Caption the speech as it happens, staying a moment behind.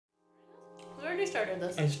already started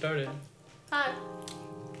this. I started. Hi.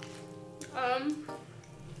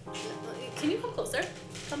 Can you come closer?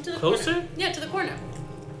 Come to the Closer? corner. Yeah, to the corner.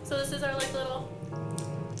 So this is our like little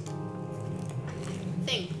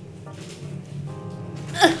thing.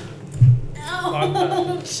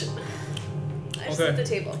 Ouch! I just hit the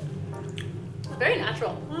table. It's very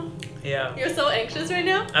natural. Huh? Yeah. You're so anxious right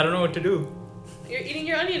now? I don't know what to do. You're eating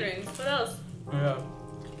your onion rings. What else? Yeah.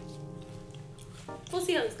 We'll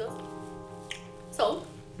see how this goes. So,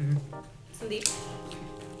 Sandeep,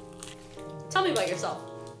 tell me about yourself.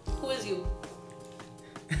 Who is you?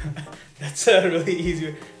 That's a really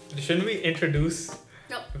easy. Shouldn't we introduce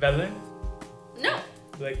Vehlan? No.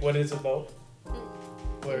 Like what it's about?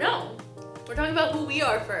 Or... No. We're talking about who we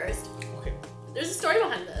are first. Okay. There's a story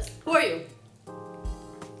behind this. Who are you?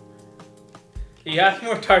 You asked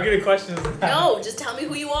more targeted questions than that. No, just tell me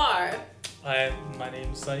who you are. My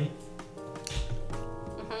name's Sunny.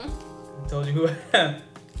 Mm-hmm. I told you who I am.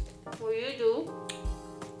 What do you do?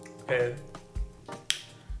 Okay.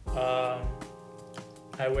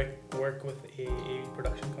 I work with a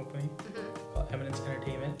production company called Eminence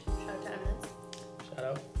Entertainment. Shout out to Eminence. Shout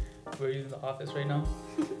out. We're using the office right now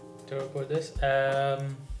to record this.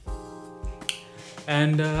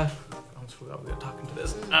 And I almost forgot we were talking to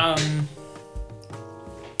this.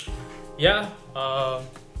 Yeah.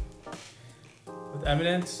 With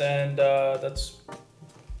Eminence, and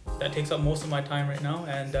that takes up most of my time right now.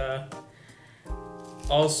 And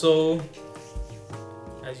also,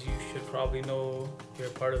 as you should probably know, you're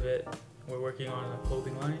a part of it. We're working on a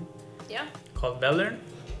clothing line. Yeah. Called Vehlan.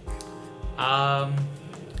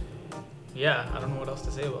 Yeah, I don't know what else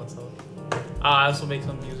to say about myself. I also make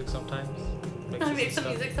some music sometimes. I make some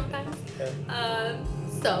music sometimes. Yeah.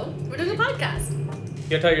 So we're doing a podcast.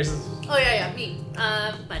 Yeah, tell your sisters. Oh yeah, me.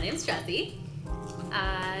 My name's Jessie.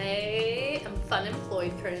 I am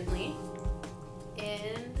unemployed currently,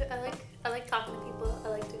 and I like talking to people. I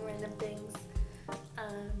like doing random things.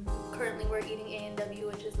 Currently we're eating A&W,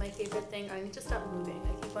 which is my favorite thing. I need to stop moving.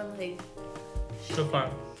 I keep on like. So fun.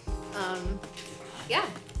 Yeah,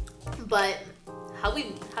 but how'd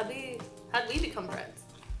we become friends?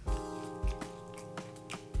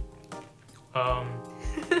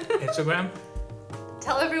 Instagram.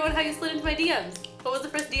 Tell everyone how you slid into my DMs. What was the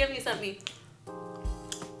first DM you sent me?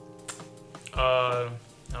 I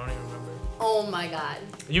don't even remember. Oh my god.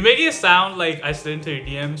 You making it sound like I slid into your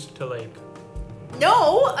DMs to like.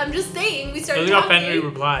 No, I'm just saying we started There's talking. a offended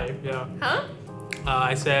reply. Yeah. Huh?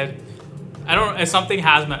 I said, I don't. It's something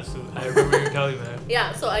hazmat suit. I remember you telling me that.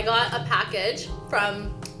 Yeah. So I got a package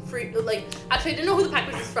from actually I didn't know who the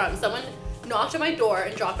package was from. Someone knocked on my door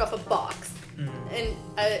and dropped off a box, and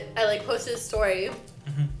I like posted a story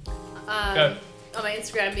on my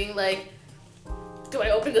Instagram being like, do I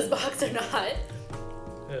open this box or not?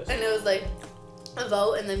 Yes. And it was like a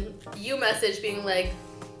vote, and then you messaged being like,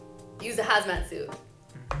 use a hazmat suit.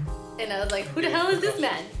 And I was like, who the hell is this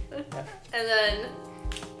man? And then,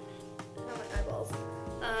 oh my eyeballs.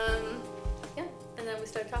 Yeah, and then we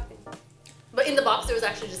started talking. But in the box there was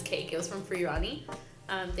actually just cake. It was from Free Rani.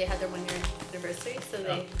 They had their 1-year anniversary, so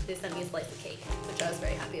they sent me a slice of cake, which I was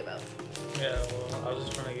very happy about. Yeah, well, I was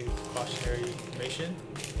just trying to give you cautionary information.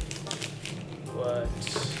 But...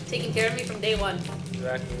 Taking care of me from day one.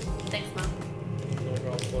 Exactly. Thanks, Mom. No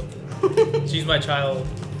problem. She's my child.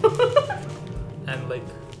 And like,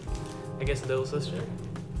 I guess a little sister.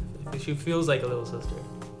 She feels like a little sister.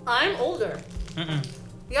 I'm older. Mm-mm.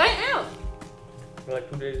 Yeah, I am. For like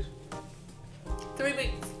 2 days. 3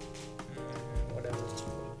 weeks. Whatever.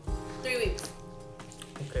 3 weeks.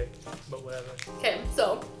 Okay, but whatever. Okay,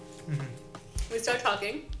 so we start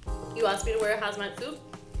talking. You asked me to wear a hazmat suit.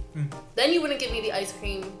 Then you wouldn't give me the ice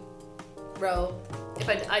cream row if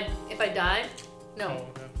I die. No. Oh,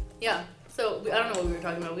 okay. Yeah. So I don't know what we were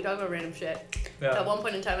talking about. We talked about random shit. Yeah. At one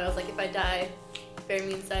point in time, I was like, if I die, bury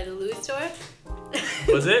me inside the Louis store.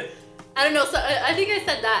 Was it? I don't know. So I think I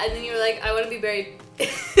said that, and then you were like, I want to be buried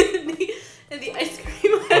in the ice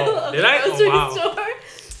cream aisle of the grocery store.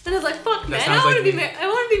 And I was like, fuck, man, I want to be married. I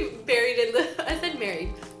want to be buried in the. I said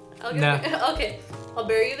married. Okay, I'll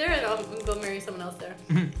bury you there, and I'll go marry someone else there.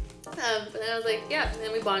 But then I was like, yeah. And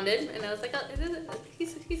then we bonded, and I was like, oh,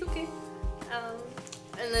 he's okay.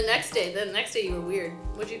 And the next day you were weird.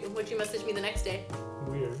 Would you message me the next day?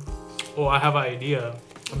 Weird. Oh, I have an idea,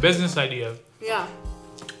 a business idea. Yeah.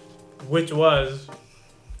 Which was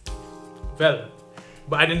Vehlan,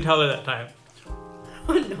 but I didn't tell her that time.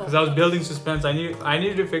 Oh no. Because I was building suspense. I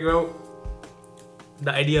needed to figure out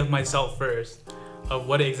the idea of myself first, of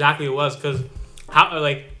what exactly it was, because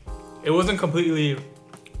it wasn't completely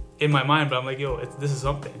in my mind, but I'm like, yo, this is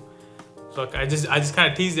something. So I just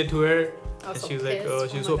kind of teased it to her, And she was like, oh,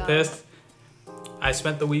 she was so pissed. I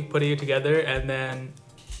spent the week putting it together, and then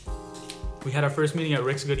we had our first meeting at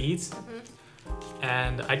Rick's Good Eats,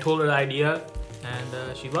 and I told her the idea,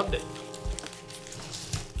 and she loved it.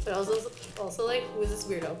 But also like, who is this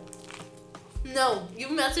weirdo? No, you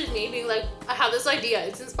messaged me being like, I have this idea.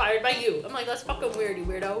 It's inspired by you. I'm like, that's fucking weird, you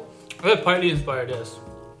weirdo. It was partly inspired, yes.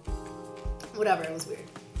 Whatever, it was weird.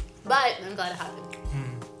 But I'm glad it happened.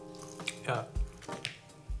 Yeah.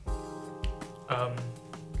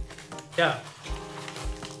 Yeah.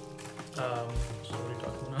 So what are you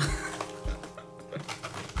talking about?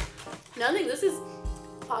 Nothing. This is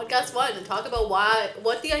podcast 1 and talk about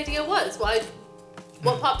what the idea was. What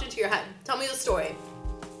popped into your head? Tell me the story.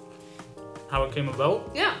 How it came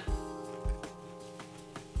about? Yeah.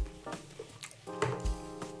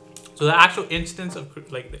 So the actual instance of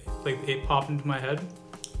like it popped into my head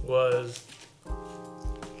was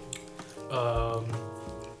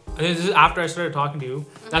this is after I started talking to you.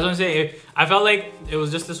 That's what I'm saying. I felt like it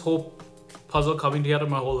was just this whole puzzle coming together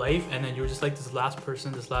my whole life, and then you were just like this last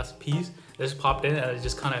person, this last piece that just popped in, and it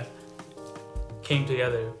just kind of came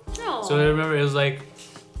together. Aww. So I remember it was like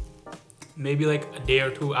maybe like a day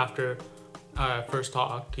or two after I first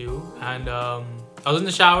talked to you, and I was in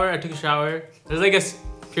the shower. I took a shower. It was like a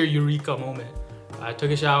pure eureka moment. I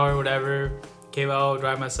took a shower, whatever, came out,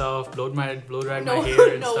 dried myself, blow dried my hair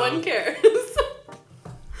and no stuff. one cares.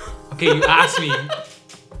 Okay, you asked me.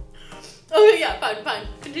 Okay, yeah, fine.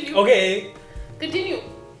 Continue. Okay. Continue.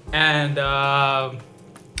 And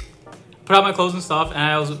put on my clothes and stuff, and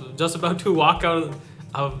I was just about to walk out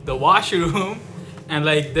of the washroom, and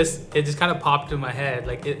like this, it just kind of popped in my head.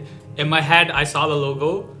 Like in my head, I saw the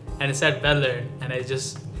logo, and it said Vehlan, and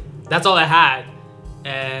that's all I had,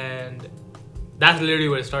 and that's literally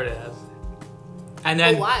what it started as. And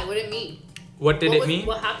then why? What did it mean? What did it mean?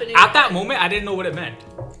 What happened at that moment? I didn't know what it meant.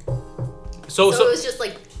 So it was just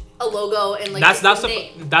like a logo and like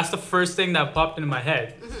that's the first thing that popped into my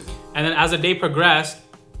head. And then as the day progressed,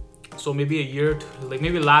 so maybe a year, like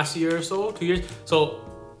maybe last year or so, 2 years. So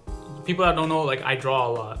people that don't know, like I draw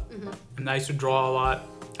a lot, and I used to draw a lot.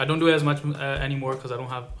 I don't do it as much anymore because I don't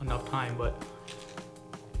have enough time. But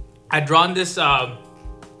I drawn this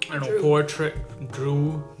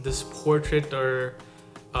drew this portrait or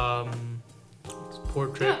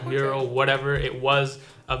portrait, mural, whatever it was,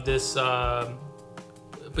 of this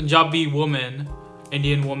Punjabi woman,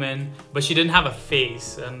 Indian woman, but she didn't have a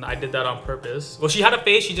face, and I did that on purpose. Well, she had a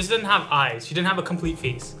face, she just didn't have eyes. She didn't have a complete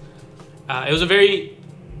face. That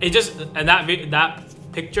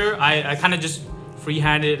picture, I kind of just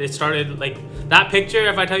freehanded. It started like that picture.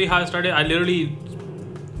 If I tell you how it started, I literally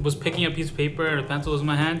was picking a piece of paper and a pencil was in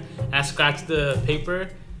my hand, and I scratched the paper,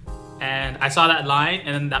 and I saw that line,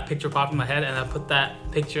 and then that picture popped in my head, and I put that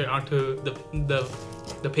picture onto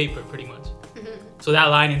the paper pretty much. So that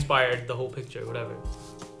line inspired the whole picture, whatever.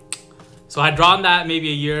 So I'd drawn that maybe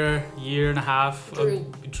a year and a half.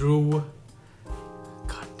 Drew.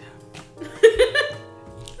 God damn.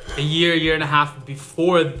 A year and a half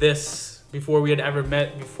before we had ever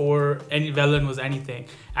met, before any Vehlan was anything.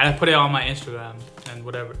 And I put it on my Instagram and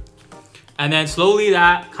whatever. And then slowly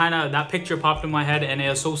that picture popped in my head, and it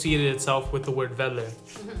associated itself with the word Vehlan.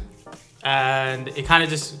 And it kind of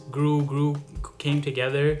just grew, came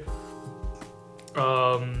together.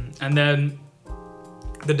 And then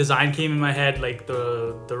the design came in my head, like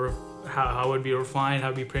how it would be refined, how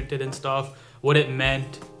it would be printed and stuff, what it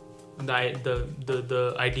meant,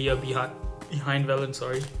 the idea behind Vehlan,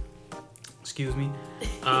 sorry. Excuse me.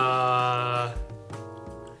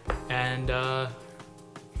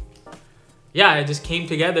 Yeah, it just came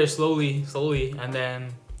together slowly, and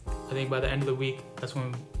then I think by the end of the week, that's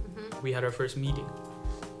when we had our first meeting,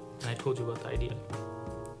 and I told you about the idea.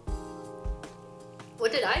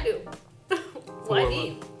 What did I do? Why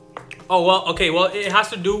me? Oh, well, okay. Well, it has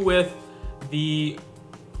to do with the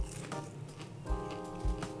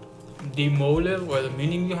motive or the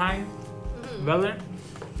meaning behind Vehlan.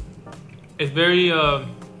 It's very, I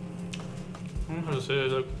don't know how to say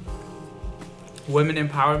it, like women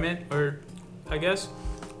empowerment, or I guess.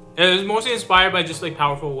 It was mostly inspired by just like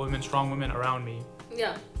powerful women, strong women around me.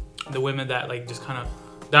 Yeah. The women that like just kind of,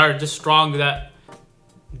 that are just strong, that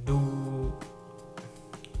do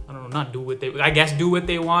what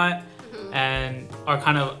they want, and are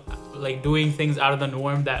kind of like doing things out of the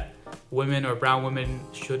norm that women or brown women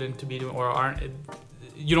shouldn't be doing, or aren't,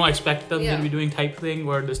 you don't expect them to be doing, type thing,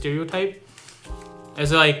 or the stereotype.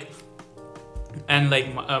 It's like, and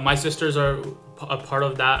like my sisters are a part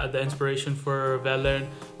of that, the inspiration for Vehlan.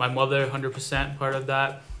 My mother, 100% part of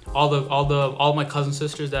that. All my cousin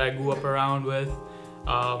sisters that I grew up around with,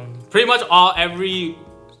 pretty much every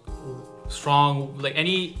strong, like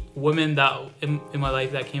any woman that in my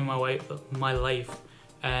life that came in my life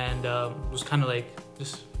and was kind of like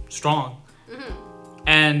just strong.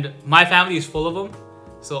 And my family is full of them,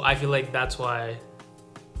 so I feel like that's why.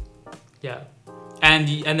 Yeah, and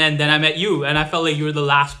then I met you, and I felt like you were the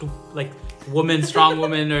last like strong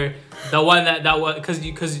woman, or the one that was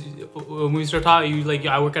because when we start talking, you like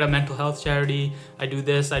I work at a mental health charity. I do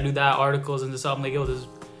this, I do that, articles and this. I'm like, yo, this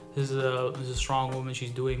is a strong woman.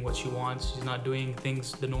 She's doing what she wants. She's not doing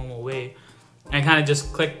things the normal way. And I kind of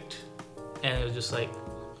just clicked, and it was just like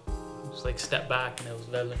step back, and it was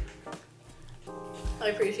Vehlan. I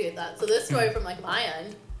appreciate that. So this story from like my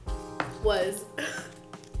end was,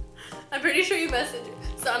 I'm pretty sure you messaged.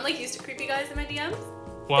 So I'm like used to creepy guys in my DMs.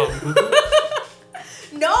 Wow.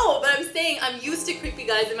 No, but I'm saying I'm used to creepy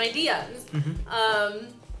guys in my DMs.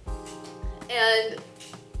 And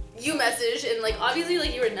you messaged and like obviously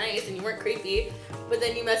like you were nice and you weren't creepy, but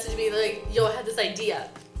then you messaged me like, yo, I had this idea.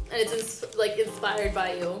 And it's inspired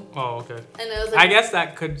by you. Oh, okay. And I was like, I guess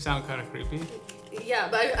that could sound kind of creepy. Yeah,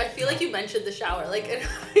 but I feel like you mentioned the shower. Like, and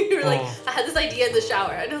you were like, I had this idea in the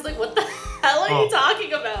shower. And I was like, what the hell are you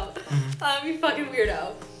talking about? You fucking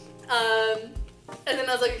weirdo. And then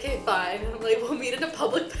I was like, okay, fine. And I'm like, we'll meet in a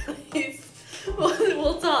public place.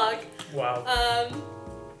 We'll talk. Wow.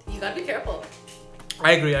 You gotta be careful.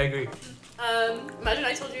 I agree. Imagine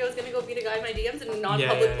I told you I was gonna go meet a guy in my DMs in a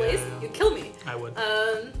non-public place. Yeah. You'd kill me. I would.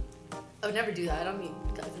 I would never do that. I don't meet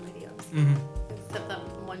guys in my DMs. Except that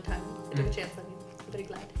one time. I took a chance on you. I'm very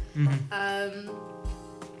glad.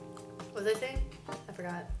 What was I saying? I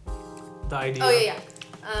forgot. The idea. Oh, yeah.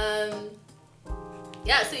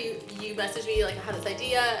 Yeah, so you messaged me, like, I had this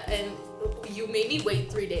idea, and you made me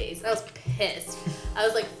wait 3 days. I was pissed. I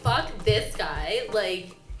was like, fuck this guy.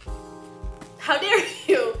 Like, how dare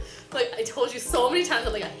you? Like, I told you so many times,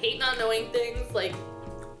 I'm like, I hate not knowing things. Like,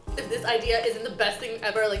 if this idea isn't the best thing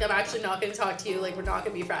ever, like, I'm actually not going to talk to you. Like, we're not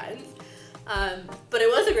going to be friends. But it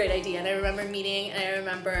was a great idea, and I remember meeting, and I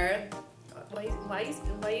remember... Why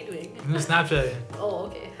are you doing? Snapchat. Oh,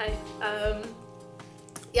 okay. Hi.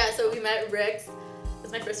 Yeah, so we met at Rick's. It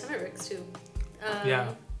was my first time at Rick's, too.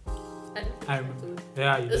 Yeah. I remember food.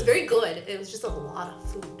 Yeah, it was very good. It was just a lot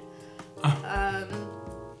of food.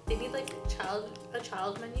 They need, like, a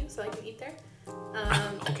child menu so I can eat there.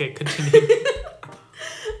 Okay, continue.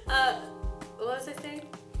 What was I saying?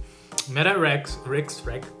 Met at Rex. Met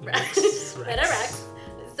at Rex.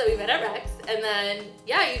 So we met at Rex, and then,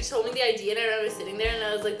 yeah, you told me the idea, and I remember sitting there, and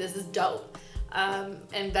I was like, this is dope.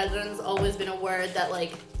 And Vehlan's always been a word that,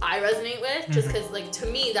 like, I resonate with, just because, like, to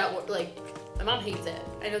me, that word, like, my mom hates it.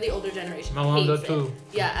 I know the older generation my mom does too.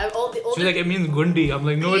 Yeah, the older... She's like, it means Gundi. I'm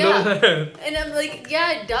like, no, it doesn't. And I'm like,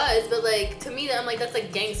 yeah, it does, but, like, to me, I'm like, that's,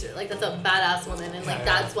 like, gangster. Like, that's a badass woman, and, like,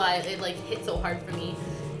 that's why it, like, hit so hard for me.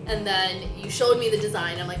 And then you showed me the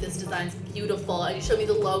design. I'm like, this design's beautiful. And you showed me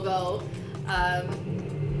the logo.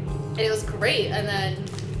 And it was great. And then,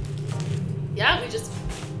 yeah,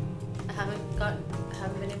 I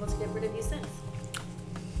haven't been able to get rid of you since.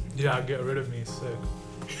 Yeah, get rid of me, sick.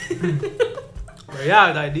 But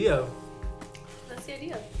yeah, the idea. That's the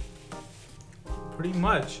idea. Pretty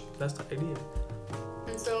much, that's the idea.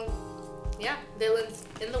 And so, yeah, Vehlan's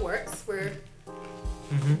in the works. We're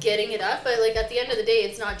getting it up, but like at the end of the day,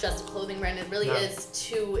 it's not just a clothing brand. It really is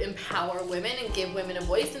to empower women and give women a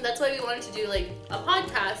voice, and that's why we wanted to do like a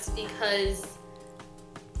podcast, because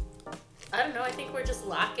I don't know, I think we're just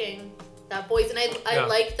lacking that voice, and I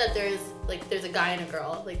like that there's a guy and a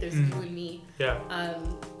girl, like there's you and me. Yeah.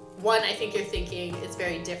 One, I think your thinking is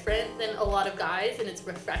very different than a lot of guys, and it's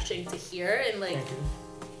refreshing to hear, and like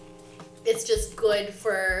it's just good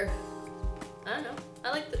for, I don't know,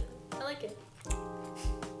 I like it.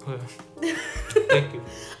 Thank you.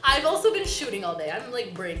 I've also been shooting all day. I'm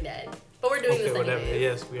like brain dead, but we're doing this anyway. Whatever.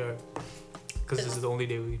 Yes, we are, because this is the only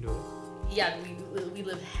day we can do it. Yeah, we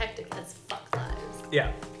live hectic as fuck lives.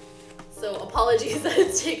 Yeah. So apologies that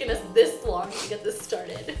it's taken us this long to get this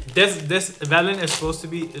started. This Vehlan is supposed to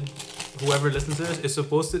be, whoever listens to this is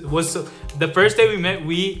supposed to, the first day we met,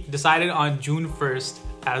 we decided on June 1st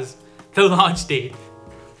as the launch date.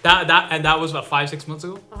 That was about 5-6 months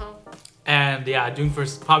ago. And yeah, June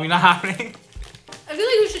 1st probably not happening. I feel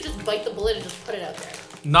like we should just bite the bullet and just put it out there.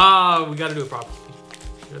 Nah, we gotta do it properly.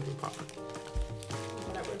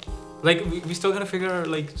 Whatever. Like we still gotta figure out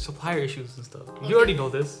like supplier issues and stuff. Okay. You already know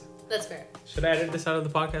this. That's fair. Should I edit this out of the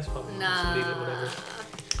podcast? Probably. Nah. Just leave it, whatever.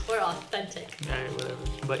 We're authentic. Alright, whatever.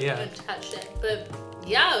 But yeah. Don't touch it. But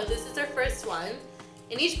yeah, this is our first one.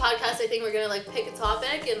 In each podcast, I think we're gonna like pick a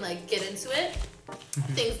topic and like get into it.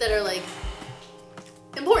 Things that are like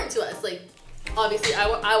important to us. Like obviously, I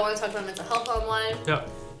want to talk about mental health online. Yeah.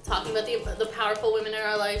 talking about the powerful women in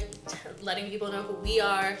our life, letting people know who we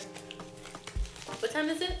are. What time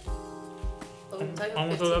is it? Oh, we're talking about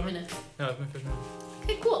 15 minutes. Yeah, 15 minutes.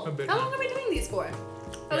 Okay, cool. How long are we doing these for?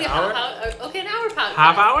 Oh, an yeah, hour? Okay, an hour podcast.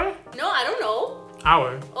 Half hour? No, I don't know.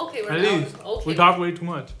 Hour. Okay, we're at least. Okay. We talk way too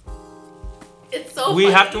much. It's so We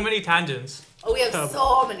funny. have too many tangents. Oh, we have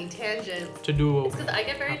so many tangents. To do. It's because I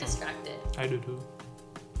get very distracted. I do too.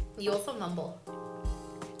 You also mumble.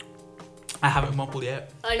 I haven't mumbled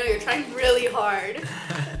yet. I know, you're trying really hard.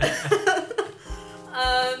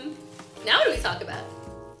 Now what do we talk about?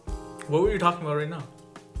 What were you talking about right now?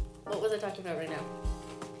 What was I talking about right now?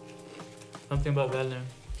 Something about Vehlan.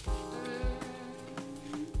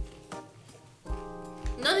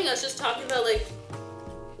 Nothing. I was just talking about like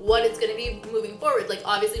what it's gonna be moving forward. Like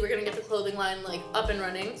obviously we're gonna get the clothing line like up and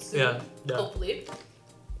running soon. Yeah. Hopefully.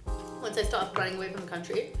 Once I stop running away from the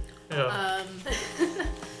country. Yeah.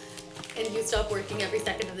 And you stop working every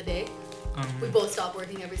second of the day. We both stop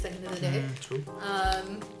working every second of the day. True.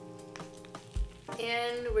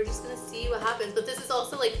 And we're just gonna see what happens. But this is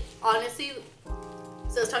also like honestly.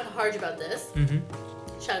 So I was talking to Harj about this.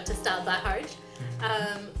 Shout out to Style by Harj.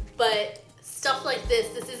 But stuff like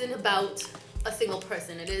this isn't about a single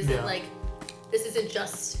person. It isn't like, this isn't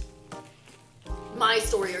just my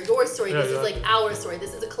story or your story. This is like our story.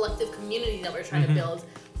 This is a collective community that we're trying to build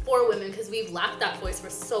for women because we've lacked that voice for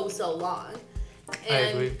so long. And I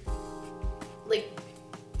agree. Like,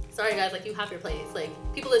 sorry guys, like you have your place. Like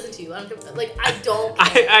people listen to you. I don't.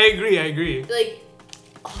 I agree. Like,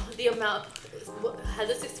 the amount. I had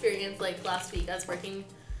this experience like last week. I was working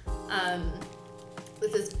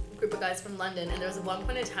with this group of guys from London, and there was one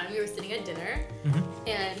point in time we were sitting at dinner,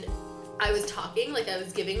 and I was talking, like I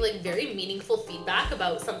was giving like very meaningful feedback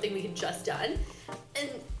about something we had just done, and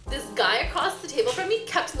this guy across the table from me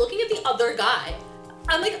kept looking at the other guy.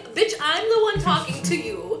 I'm like, bitch, I'm the one talking to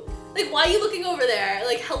you. Like, why are you looking over there?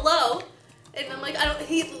 Like, hello? And I'm like,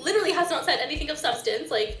 he literally has not said anything of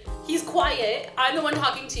substance. Like, he's quiet. I'm the one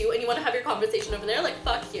talking to you, and you want to have your conversation over there? Like,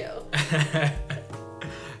 fuck you.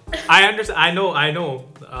 I understand. I know.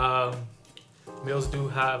 Males do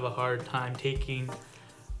have a hard time taking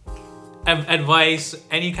advice,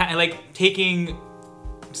 any kind, like taking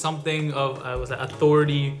something of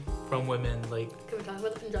authority from women. Like, can we talk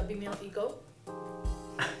about the Punjabi male ego?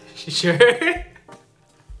 Sure.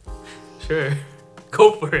 Sure.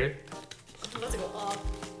 Go for it. I'm about to go off.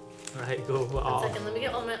 Alright, go off. 1 second, let me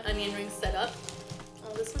get all my onion rings set up.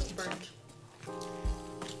 Oh, this one's burnt.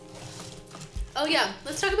 Oh yeah,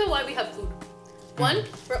 let's talk about why we have food. 1,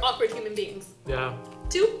 we're awkward human beings. Yeah.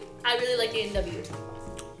 2, I really like A&W.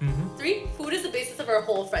 3, food is the basis of our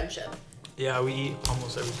whole friendship. Yeah, we eat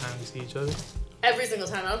almost every time we see each other. Every single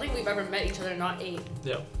time. I don't think we've ever met each other and not ate.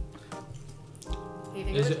 Yeah. You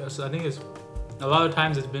think of it? I think it's a lot of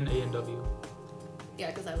times it's been A&W. Yeah,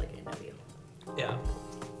 because I like A&W. Yeah.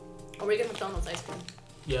 Or we get McDonald's ice cream.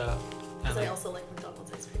 Yeah. Because I also like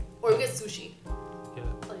McDonald's ice cream. Or we get sushi. Yeah.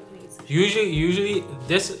 Like we eat sushi. Usually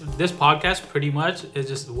this podcast pretty much is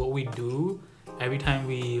just what we do every time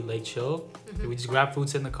we like chill. We just grab food,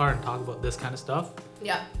 sit in the car, and talk about this kind of stuff.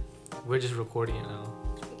 Yeah. We're just recording it now.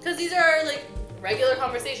 Because these are like regular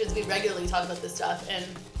conversations. We regularly talk about this stuff, and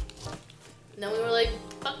then we were like,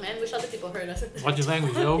 "Fuck, man, wish other people heard us." Watch your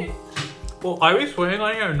language, yo. Well, are we swearing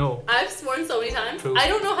on here or no? I've sworn so many times. True. I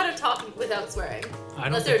don't know how to talk without swearing.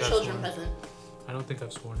 Unless there are children present. I don't think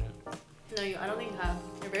I've sworn yet. No, I don't think you have.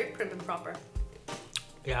 You're very prim and proper.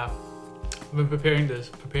 Yeah. I've been preparing for this.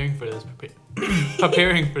 Preparing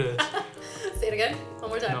for this. Say it again. One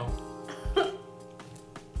more time. No.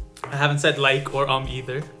 I haven't said like or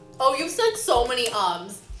either. Oh, you've said so many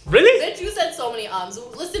ums. Really? Bitch, you said so many ums.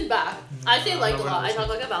 Listen back. I say like a lot. I talk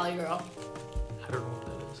like a valley girl. I don't know what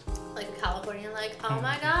that is. Like a Californian, like, oh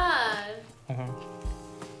my god.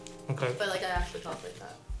 Okay. But like I actually talk like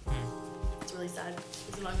that. It's really sad.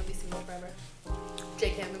 Because I'm not gonna be single forever.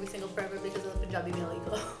 JK, I'm gonna be single forever because of the Punjabi male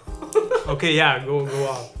ego. Okay, yeah, go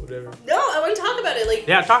off, whatever. No, I want to talk about it. Like,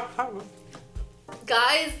 yeah, talk.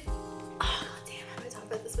 Guys, oh god damn, how do I talk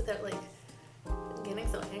about this without like getting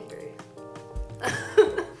so angry?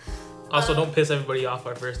 Also, don't piss everybody off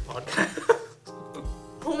our first podcast.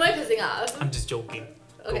 Who am I pissing off? I'm just joking.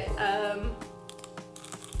 Okay, I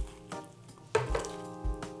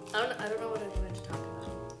don't know what I wanted to talk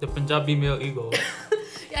about. The Punjabi male ego.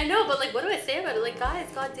 Yeah, I know, but like, what do I say about it? Like, guys,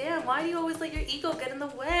 goddamn, why do you always let your ego get in the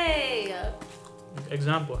way?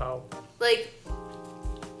 Example, how? Like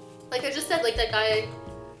I just said, like that guy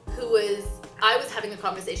who I was having a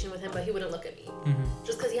conversation with him, but he wouldn't look at me.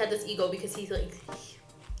 Just because he had this ego because he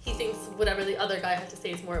thinks whatever the other guy had to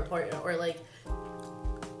say is more important, or like,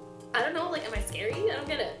 I don't know, like, am I scary? I don't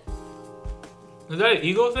get it. Is that an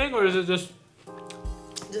ego thing, or is it just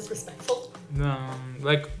respectful?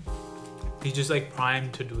 Like he's just like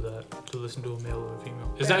primed to do that, to listen to a male or a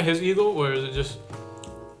female. Is that his ego, or is it just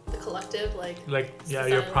the collective, like yeah,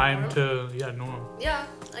 you're primed to norm? Yeah,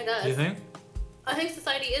 I guess. Do you think? I think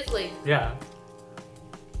society is like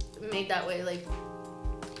made that way. Like,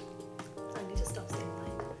 I need to stop saying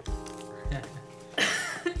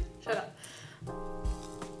like. Shut up.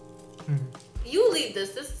 You lead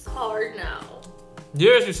this. This is hard now.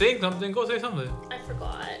 Yes, you're saying something. Go say something. I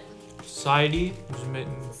forgot. Society.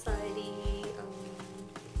 Society.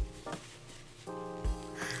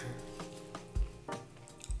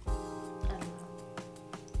 I don't know.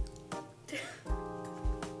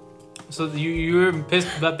 So you were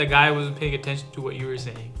pissed that the guy wasn't paying attention to what you were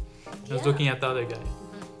saying. He was looking at the other guy.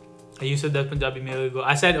 And you said that Punjabi male ego.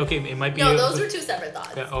 I said, okay, it might be... No, those were two separate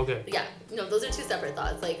thoughts. Yeah, okay. Yeah, no, those are two separate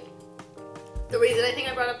thoughts. Like, the reason I think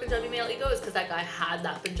I brought up Punjabi male ego is because that guy had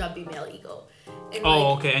that Punjabi male ego. And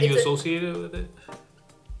okay, and you associated with it?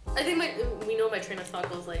 I think we know my train of thought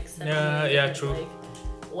goes like seven true. Like,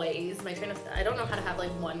 ways. I don't know how to have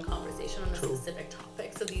like one conversation on a specific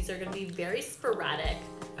topic, so these are going to be very sporadic.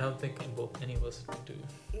 I don't think any of us do.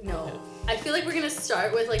 No. Yeah. I feel like we're going to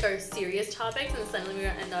start with like our serious topics, and suddenly we're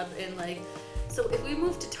going to end up in like, so if we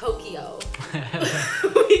move to Tokyo,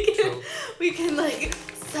 we can like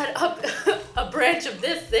set up a branch of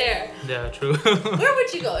this there. Yeah, true. Where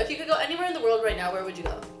would you go? If you could go anywhere in the world right now, where would you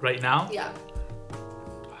go? Right now? Yeah.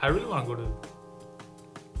 I really want to go to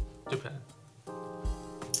Japan.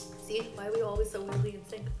 See, why are we always so weirdly in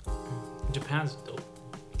sync? Japan's dope.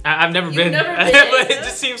 I've never been. Never been, but it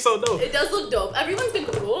just seems so dope. It does look dope. Everyone's been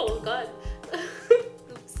cool. Oh god.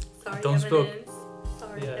 Oops. Sorry. Don't spill.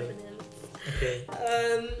 Sorry, eminence. Okay.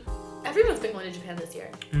 Everyone's been going to Japan this year.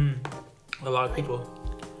 A lot of people.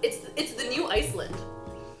 It's the new Iceland.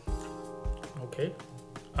 Okay.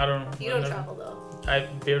 I don't know. You don't travel though. I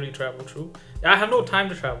barely travel. True. I have no time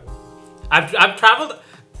to travel. I've traveled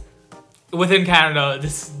within Canada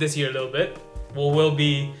this year a little bit. Well, will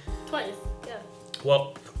be twice. Yeah.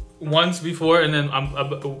 Well, once before, and then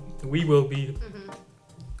we will be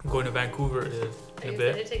going to Vancouver in a bit. Are you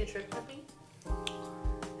excited to take a trip with me?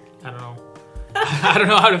 I don't know. I don't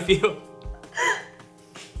know how to feel.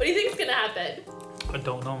 What do you think is gonna happen? I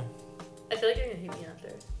don't know. I feel like you're gonna hate me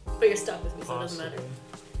after, but you're stuck with me, so it doesn't matter.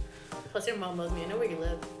 Plus, your mom loves me. I know where you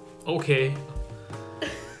live. Okay.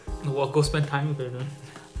 Well, go spend time with her then.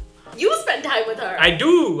 You spend time with her. I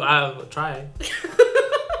do. I'll try.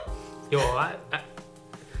 Yo,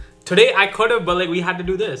 today I could have, but like we had to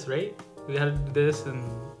do this, right? We had to do this and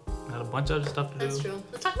had a bunch of other stuff to do. That's true.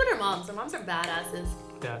 Let's talk about our moms. Our moms are badasses.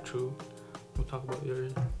 Yeah, true. We'll talk about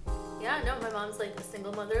yours. Yeah, no, my mom's like a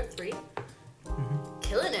single mother of 3.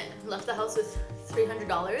 Killing it. Left the house with $300,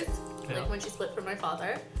 like when she split from my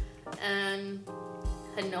father, and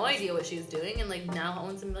had no idea what she was doing, and like now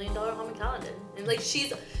owns $1 million home in Caledon. And like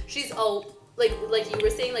she's all like you were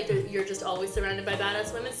saying, like you're just always surrounded by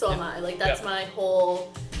badass women. So am I. Like that's my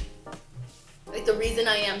whole, like the reason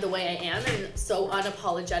I am the way I am, and so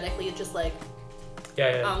unapologetically just like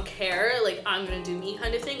I don't care, like I'm gonna do me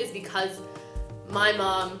kind of thing, is because my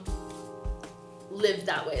mom lived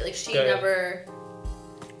that way. Like she never.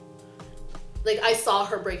 Like I saw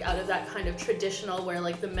her break out of that kind of traditional where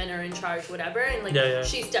like the men are in charge, whatever, and like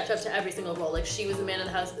she stepped up to every single role. Like she was the man of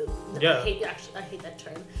the house. I hate that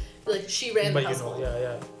term. But, like she ran the household.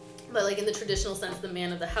 But like in the traditional sense, the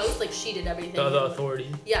man of the house, like she did everything. The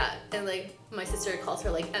authority. Yeah, and like my sister calls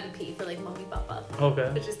her like MP for like mommy papa.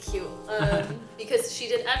 Okay. Which is cute. Because she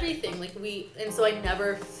did everything. Like and so I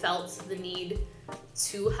never felt the need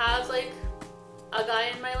to have like a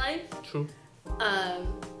guy in my life. True.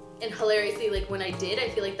 And hilariously, like when I did, I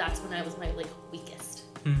feel like that's when I was my like weakest.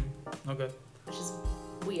 Okay. Which is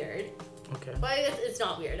weird. Okay. But it's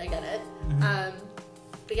not weird. I get it.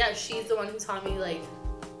 But yeah, she's the one who taught me like,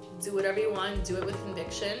 do whatever you want, do it with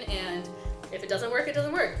conviction, and if it doesn't work, it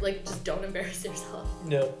doesn't work. Like just don't embarrass yourself.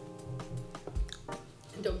 Yeah.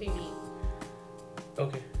 And don't be mean.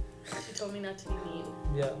 Okay. She told me not to be mean.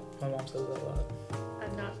 Yeah, my mom says that a lot.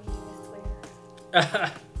 I'm not mean, I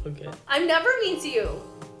swear. Okay. I'm never mean to you.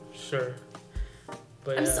 Sure.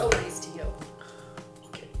 But I'm so nice to you.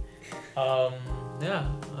 Okay.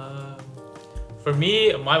 For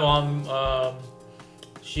me, my mom,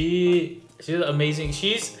 she's amazing.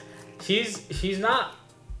 She's not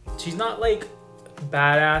like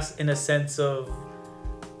badass in a sense of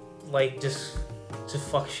like just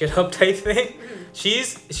fuck shit up type thing.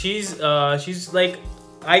 She's like,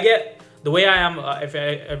 I get the way I am. If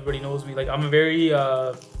everybody knows me, like I'm a very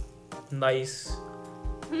nice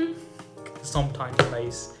sometimes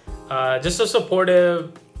nice. Just a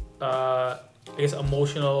supportive, I guess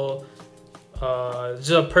emotional,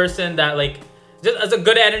 just a person that like, just as a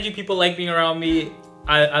good energy, people like being around me.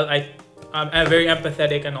 I'm very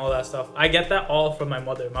empathetic and all that stuff. I get that all from my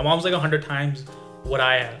mother. My mom's like 100 times what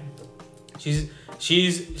I am.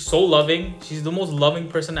 She's so loving. She's the most loving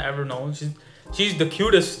person I ever known. She's the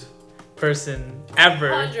cutest person ever.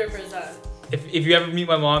 100%. If you ever meet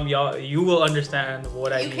my mom, you will understand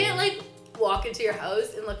what I mean. You can't like walk into your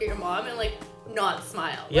house and look at your mom and like not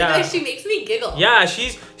smile. Yeah. Like, she makes me giggle. Yeah,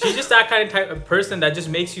 she's just that kind of type of person that just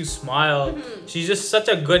makes you smile. Mm-hmm. She's just such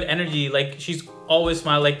a good energy. Like she's always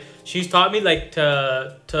smile. Like she's taught me like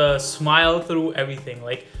to smile through everything.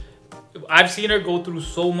 Like I've seen her go through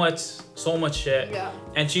so much shit. Yeah.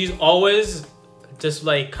 And she's always just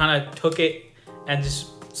like kind of took it and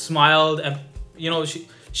just smiled, and you know she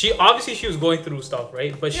obviously she was going through stuff,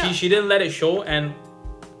 right? But she didn't let it show, and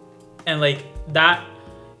like that.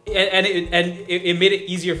 And it made it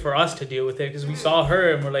easier for us to deal with it because we saw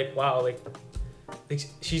her and we're like, wow, like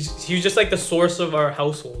she was just like the source of our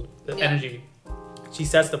household, the energy. She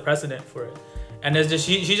sets the precedent for it, and it's just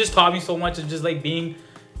she just taught me so much of just like being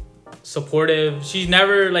supportive. She's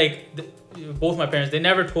never like both my parents, they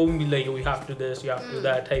never told me like, oh, you have to do this, you have to do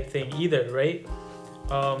that type thing either, right?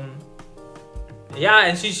 Yeah,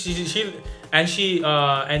 and she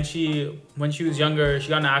when she was younger, she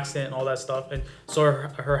got in an accident and all that stuff, and so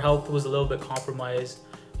her health was a little bit compromised.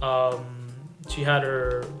 She had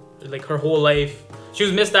her whole life, she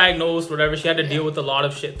was misdiagnosed, whatever. She had to deal with a lot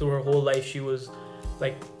of shit through her whole life. She was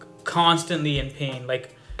like constantly in pain.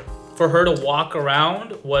 Like for her to walk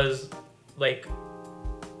around was like,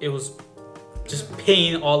 it was just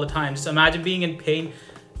pain all the time. Just imagine being in pain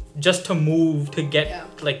just to move, to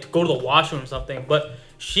get like to go to the washroom or something. But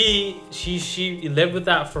she lived with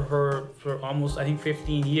that for almost, I think,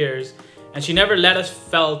 15 years, and she never let us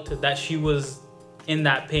felt that she was in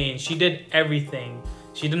that pain. She did everything.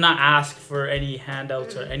 She did not ask for any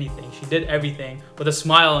handouts or anything. She did everything with a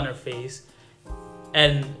smile on her face,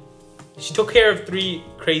 and she took care of 3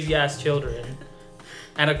 crazy ass children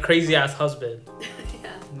and a crazy ass husband.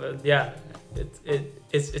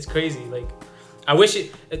 It's crazy. Like I wish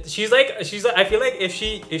she's like I feel like if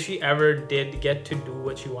she ever did get to do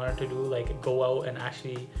what she wanted to do, like go out and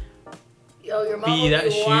actually your mom would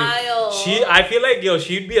be wild. I feel like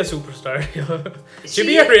she'd be a superstar. She'd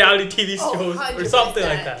be a reality TV show or something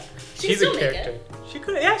like that. She's a character. She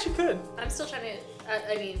could. I'm still trying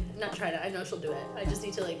to, I mean, not trying to, I know she'll do it. I just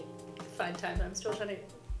need to like find time. I'm still trying to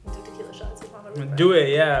do tequila shots with Mama. Do it,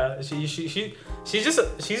 yeah.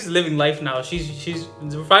 She's living life now. She's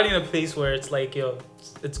finding a place where it's like,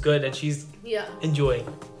 it's good, and she's enjoying.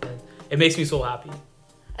 And it makes me so happy.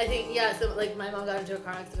 I think so like my mom got into a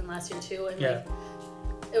car accident last year too, and like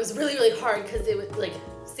it was really, really hard because it was like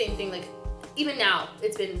same thing. Like even now,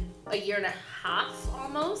 it's been a year and a half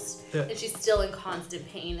almost, and she's still in constant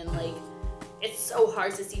pain, and like it's so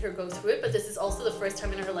hard to see her go through it. But this is also the first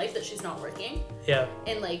time in her life that she's not working. Yeah.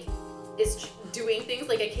 And like is doing things.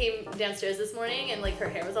 Like I came downstairs this morning and like her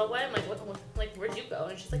hair was all wet. I'm like, what like where'd you go?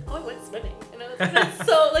 And she's like, oh, I went swimming. And I was like, that's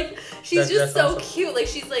so like she's just so awesome. Cute. Like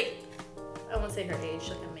she's like, I won't say her age,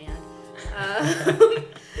 like a man.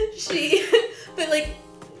 But like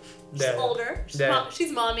she's older.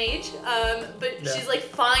 She's mom age. But she's like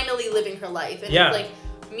finally living her life. And it's like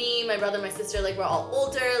me, my brother, my sister, like we're all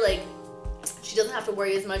older. Like she doesn't have to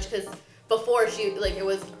worry as much because before she like it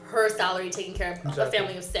was her salary taking care of a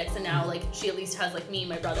family of 6, and now like she at least has like me,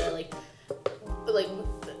 my brother, like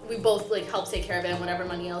we both like help take care of it and whatever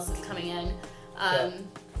money else is coming in.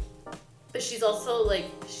 But she's also like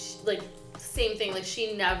same thing, like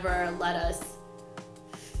she never let us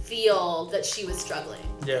feel that she was struggling.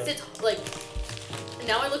 It's like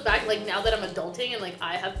now I look back, like now that I'm adulting and like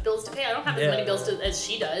I have bills to pay, I don't have as many bills as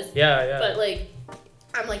she does. But like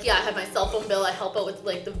I'm like, I have my cell phone bill, I help out with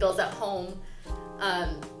like the bills at home,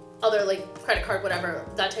 other like credit card, whatever,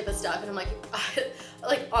 that type of stuff. And I'm like,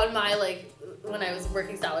 like on my like when I was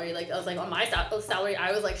working salary, like I was like on my salary,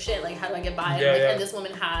 I was like, shit, like how do I get by? And this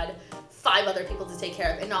woman had 5 other people to take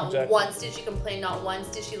care of, and not once did she complain, not once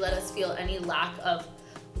did she let us feel any lack of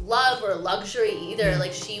love or luxury either.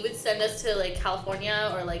 Like she would send us to like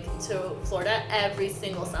California or like to Florida every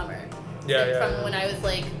single summer. From when I was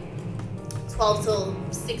like 12 till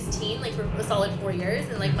 16, like for a solid 4 years,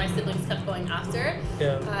 and like my siblings kept going after.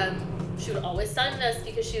 She would always send us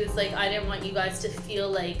because she was like, I didn't want you guys to feel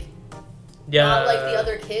like not like the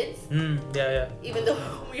other kids. Even though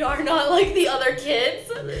we are not like the other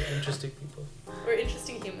kids. We're interesting people. We're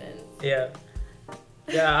interesting humans.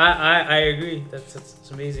 Yeah, I agree.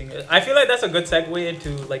 That's amazing. I feel like that's a good segue into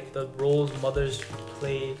like the roles mothers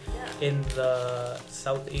play in the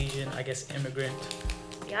South Asian, I guess, immigrant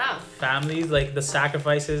families. Like the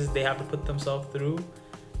sacrifices they have to put themselves through.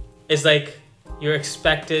 It's like you're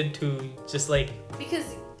expected to just like,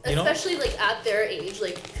 because especially like at their age,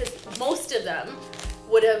 like because most of them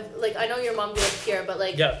would have, like, I know your mom grew up here, but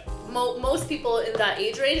like most people in that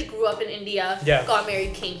age range grew up in India, got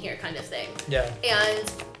married, came here, kind of thing.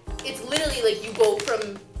 And it's literally like you go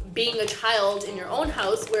from being a child in your own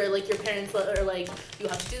house where like your parents are like, you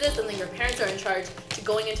have to do this, and then your parents are in charge, to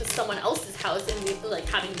going into someone else's house and like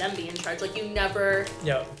having them be in charge. Like you never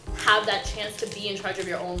have that chance to be in charge of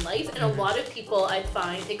your own life. And a lot of people, I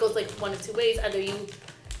find, it goes like one of two ways. Either you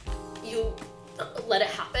let it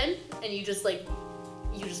happen and you just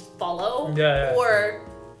follow, or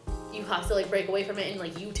you have to like break away from it and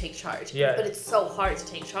like you take charge. But it's so hard to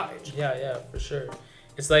take charge. Yeah, for sure.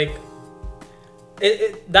 It's like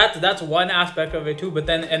that's one aspect of it too. But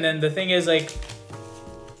then the thing is like,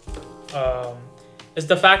 it's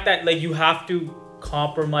the fact that like you have to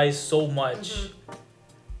compromise so much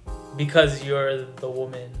because you're the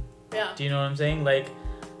woman. Do you know what I'm saying? Like,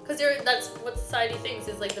 because that's what society thinks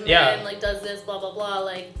is like the man like does this, blah blah blah.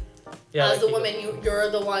 Like, as the woman, you're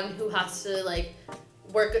the one who has to like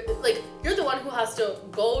work, like you're the one who has to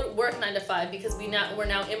go work 9 to 5 because we're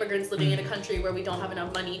now immigrants living in a country where we don't have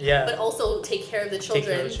enough money. But also take care of the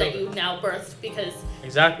children that you now birthed, because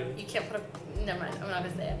you can't put up. Never mind, I'm not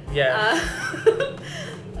gonna say it.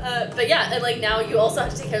 But and like now you also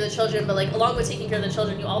have to take care of the children, but like along with taking care of the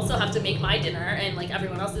children, you also have to make my dinner and like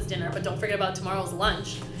everyone else's dinner, but don't forget about tomorrow's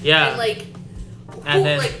lunch. And like,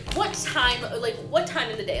 what time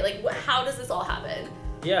in the day? Like, how does this all happen?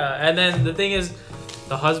 And then the thing is,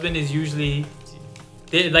 the husband is usually,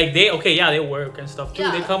 they work and stuff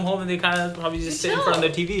too. They come home and they kind of probably just sit in front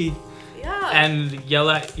of the TV. And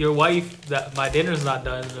yell at your wife that my dinner's not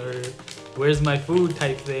done, or where's my food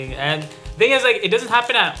type thing. And the thing is, like, it doesn't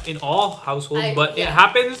happen in all households, but it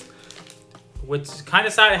happens, which is kind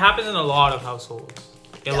of sad, it happens in a lot of households.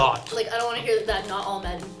 A lot. Like, I don't want to hear that not all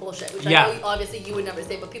men bullshit, which I know obviously you would never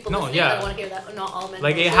say, but people listening, I don't want to hear that not all men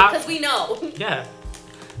like bullshit, because we know.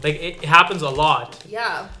 Like, it happens a lot.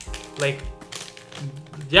 Like,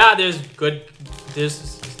 there's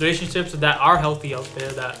relationships that are healthy out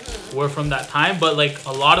there that were from that time, but like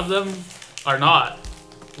a lot of them are not,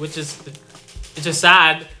 which is, it's just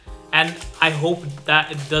sad. And I hope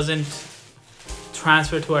that it doesn't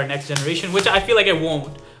transfer to our next generation, which I feel like it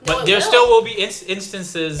won't. But there still will be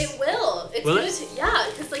instances. It will. Because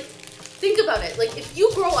like, think about it. Like, if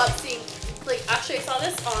you grow up seeing, like, actually I saw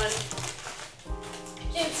this on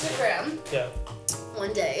Instagram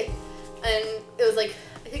one day, and it was like,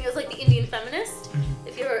 I think it was like the Indian Feminist.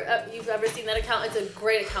 If you've ever seen that account, it's a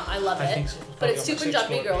great account. I love it. I think so. But it's two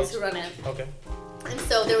Punjabi girls who run it. Okay. And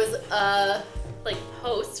so there was a like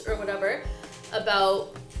post or whatever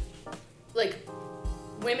about like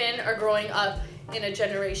women are growing up in a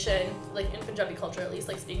generation, like in Punjabi culture at least,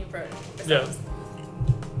 like speaking for ourselves,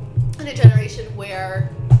 in a generation where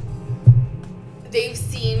they've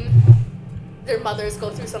seen their mothers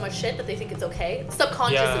go through so much shit that they think it's okay.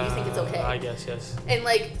 Subconsciously, you think it's okay. I guess, yes. And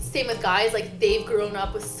like, same with guys, like they've grown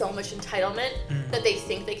up with so much entitlement that they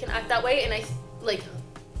think they can act that way. And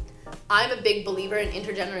I'm a big believer in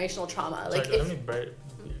intergenerational trauma. Like,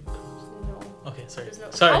 Okay, sorry.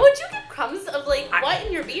 How would you get crumbs of like what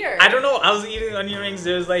in your beard? I don't know. I was eating onion rings.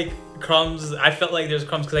 There's like crumbs. I felt like there's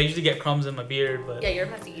crumbs because I usually get crumbs in my beard. But you're a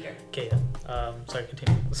messy eater. Okay, sorry.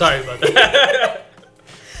 Continue. Sorry about that.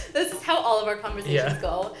 This is how all of our conversations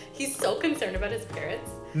go. He's so concerned about his appearance.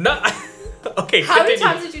 No. Okay. How many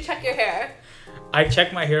times did you check your hair? I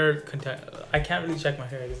check my hair. I can't really check my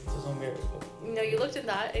hair because it's so weird. No, you looked at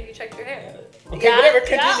that and you checked your hair. Okay, whatever.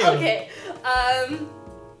 Continue. Okay.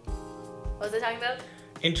 What was I talking about?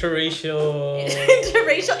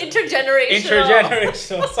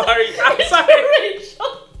 Intergenerational. Sorry. I'm sorry.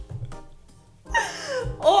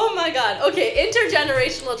 Oh my god. Okay,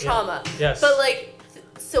 intergenerational trauma. Yes. But like,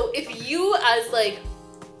 so if you as like,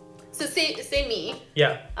 so say me.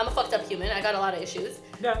 Yeah. I'm a fucked up human. I got a lot of issues.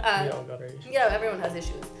 Yeah. We all got our issues. Yeah, everyone has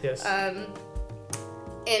issues. Yes. And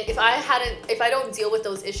if I don't deal with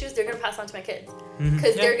those issues, they're gonna pass on to my kids,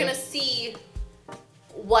 because they're gonna see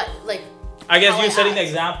what like. I guess you're setting the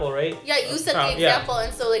example, right? Yeah, you set the example,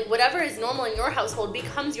 and so like whatever is normal in your household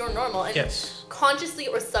becomes your normal, and consciously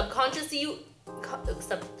or subconsciously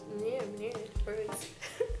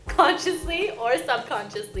consciously or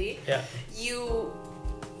subconsciously, you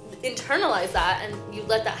internalize that and you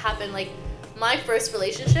let that happen. Like my first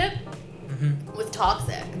relationship, was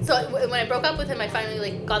toxic. So when I broke up with him, I finally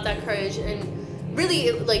like got that courage, and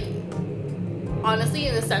really like honestly,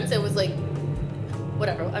 in a sense, it was like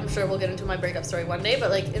whatever. I'm sure we'll get into my breakup story one day, but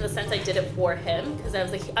like in a sense, I did it for him because I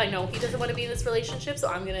was like, I know he doesn't want to be in this relationship, so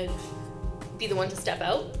I'm gonna be the one to step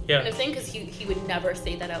out, kind of thing, because he would never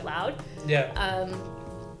say that out loud.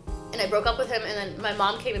 And I broke up with him, and then my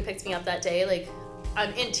mom came and picked me up that day. Like,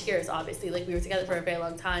 I'm in tears, obviously. Like, we were together for a very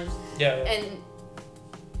long time. And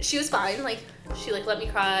she was fine. Like, she like let me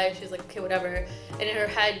cry. She was like, okay, whatever. And in her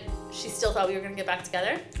head, she still thought we were gonna get back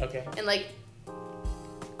together. And like,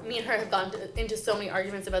 me and her have gone into so many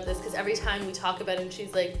arguments about this because every time we talk about it, and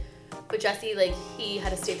she's like, but Jesse, like, he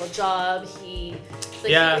had a stable job. He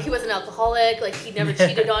was an alcoholic. Like, he never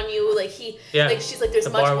cheated on you. Like, like, she's like, there's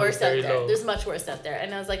much worse out there. Low. There's much worse out there.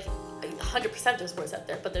 And I was like, 100% there's worse out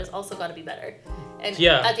there, but there's also got to be better. And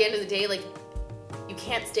at the end of the day, like, you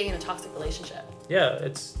can't stay in a toxic relationship. You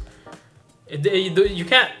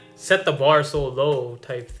can't set the bar so low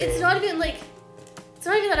type thing. It's not even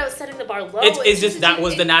that I was setting the bar low. It's just that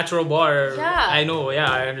was the natural bar. I know.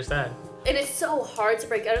 I understand. And it's so hard to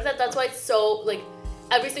break out of that. That's why it's so, like,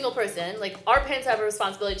 every single person, like, our parents have a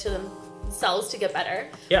responsibility to themselves to get better.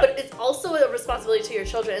 But it's also a responsibility to your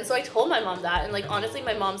children. And so I told my mom that. And, like, honestly,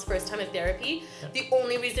 my mom's first time in therapy, the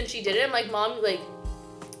only reason she did it, I'm like, Mom, like,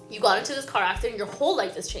 you got into this car accident, your whole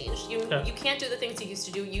life has changed. You can't do the things you used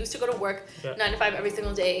to do. You used to go to work 9 to 5 every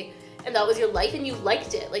single day. And that was your life, and you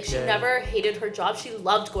liked it. Like, she never hated her job. She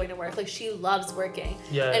loved going to work. Like, she loves working.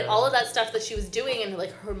 And all of that stuff that she was doing, and,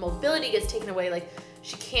 like, her mobility gets taken away. Like,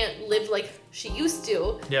 she can't live like she used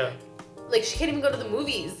to. Like, she can't even go to the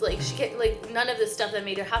movies. Like, she can't, like, none of this stuff that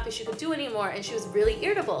made her happy she could do anymore. And she was really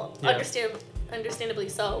irritable. Understandably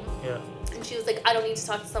so. And she was like, I don't need to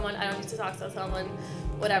talk to someone. I don't need to talk to someone.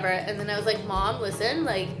 Whatever. And then I was like, Mom, listen,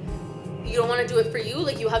 like, you don't want to do it for you,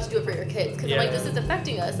 like, you have to do it for your kids. Because I'm like, this is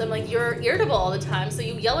affecting us. I'm like, you're irritable all the time, so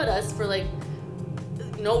you yell at us for, like,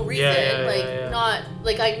 no reason. Not,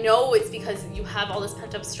 like, I know it's because you have all this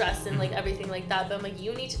pent-up stress and, like, everything like that, but I'm like,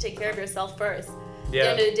 you need to take care of yourself first. At the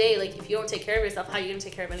end of the day, like, if you don't take care of yourself, how are you going to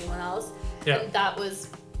take care of anyone else? And that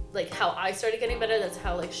was, like, how I started getting better. That's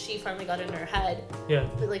how, like, she finally got in her head.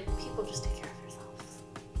 But, like, people just take care of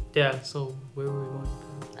yourselves. So where were we going?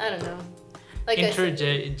 I don't know. Like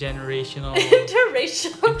intergenerational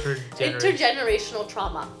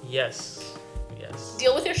trauma. Yes.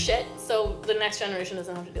 Deal with your shit so the next generation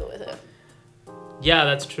doesn't have to deal with it. Yeah,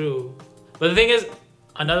 that's true. But the thing is,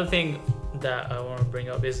 another thing that I want to bring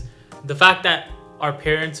up is the fact that our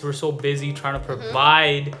parents were so busy trying to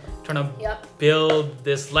provide, trying to build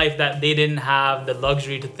this life that they didn't have the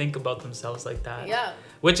luxury to think about themselves like that.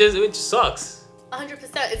 Which sucks. 100%.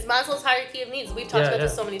 It's Maslow's hierarchy of needs. We've talked about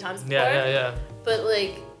this so many times before. But,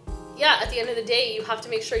 like, at the end of the day, you have to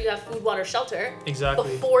make sure you have food, water, shelter.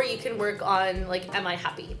 Before you can work on, like, am I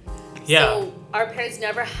happy? So our parents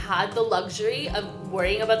never had the luxury of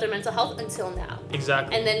worrying about their mental health until now.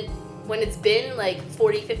 And then when it's been, like,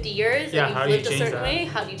 40, 50 years and you've lived a certain way,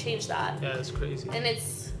 how do you change that? That's crazy. And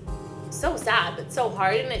it's so sad, but so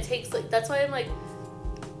hard. And it takes, like, that's why I'm like,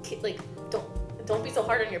 don't be so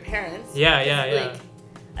hard on your parents. Like,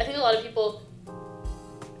 I think a lot of people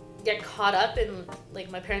get caught up in, like,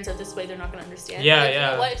 my parents are this way, they're not going to understand. You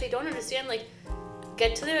know what? If they don't understand, like,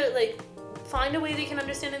 get to their, like, find a way they can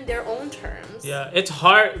understand in their own terms. It's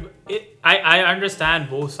hard. I understand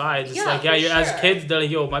both sides. It's like, you're, as kids, they're like,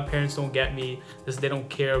 yo, my parents don't get me. They don't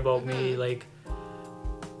care about me. Like,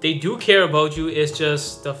 they do care about you. It's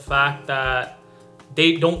just the fact that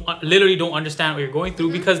they literally don't understand what you're going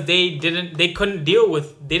through because they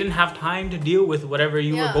didn't have time to deal with whatever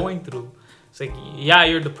you were going through. It's like,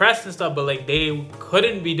 you're depressed and stuff, but, like, they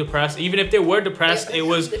couldn't be depressed. Even if they were depressed, they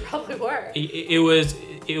probably were.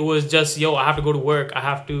 It was just, yo, I have to go to work. I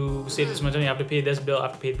have to save this much money. I have to pay this bill. I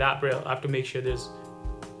have to pay that bill. I have to make sure there's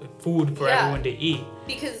food for everyone to eat.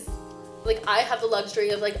 Because, like, I have the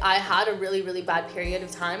luxury of, like, I had a really, really bad period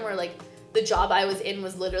of time where, like, the job I was in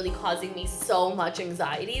was literally causing me so much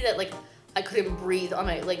anxiety that, like, I couldn't breathe on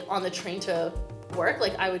the train to work.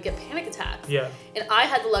 Like, I would get panic attacks. And I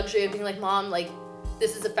had the luxury of being like, Mom, like,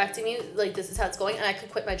 this is affecting me. Like, this is how it's going. And I could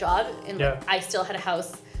quit my job. And like, I still had a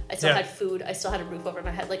house. I still had food. I still had a roof over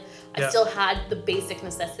my head. Like, I still had the basic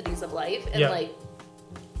necessities of life. And like,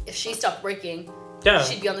 if she stopped working,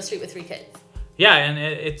 she'd be on the street with 3 kids. And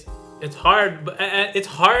it's hard. But it's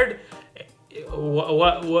hard.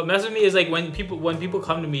 What messes with me is, like, when people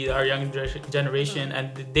come to me, our young generation,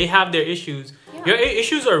 and they have their issues. Your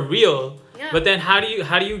issues are real, Yeah. But then how do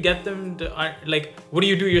you get them to like, what do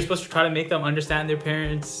you do? You're supposed to try to make them understand their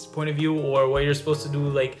parents' point of view, or what you're supposed to do.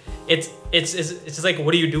 Like it's just like,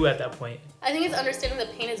 what do you do at that point? I think it's understanding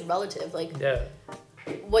that pain is relative. Like, yeah,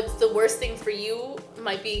 what's the worst thing for you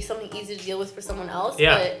might be something easy to deal with for someone else.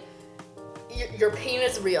 Yeah. But your pain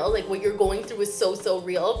is real. Like, what you're going through is so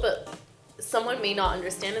real. But someone may not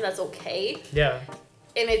understand, and that's okay. Yeah.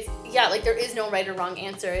 And it's, like, there is no right or wrong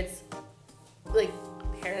answer. It's like,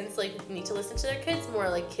 parents like need to listen to their kids more.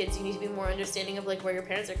 Like, kids, you need to be more understanding of like where your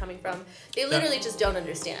parents are coming from. They literally just don't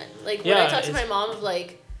understand. Like, when I talked to my mom of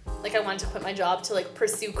like I wanted to quit my job to like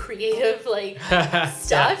pursue creative like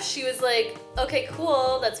stuff, she was like, okay,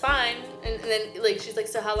 cool, that's fine. And then like she's like,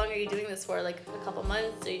 so how long are you doing this for? Like a couple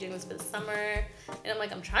months? Are you doing this for the summer? And I'm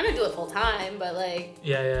like, I'm trying to do it full time, but like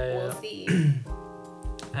we'll see.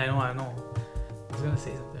 I know. I was gonna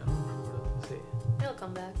say something. I don't remember what I was gonna say. It'll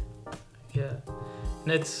come back. Yeah.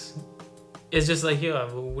 And it's just like,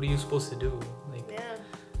 what are you supposed to do? Like,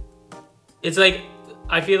 it's like,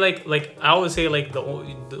 I feel like I always say, like, the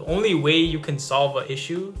only way you can solve an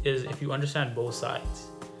issue is if you understand both sides.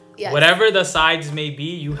 Yes. Whatever the sides may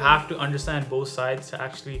be, you have to understand both sides to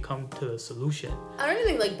actually come to the solution. I don't even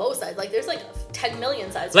think like both sides. Like, there's like 10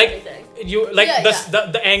 million sides like, to everything. You like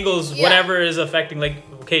the angles, whatever is affecting. Like,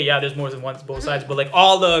 okay, there's more than both sides, but like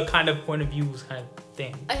all the kind of point of views kind of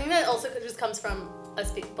thing. I think that also just comes from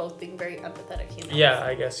us both being very empathetic humans. Yeah,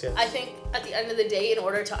 I guess, yes. I think at the end of the day, in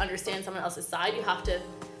order to understand someone else's side, you have to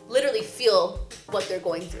literally feel what they're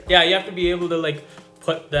going through. Yeah, you have to be able to like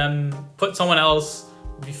put someone else.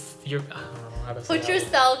 I don't know how to say Put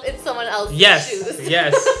yourself in someone else's shoes.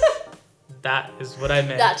 Yes. That is what I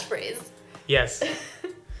meant. That phrase. Yes.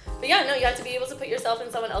 But you have to be able to put yourself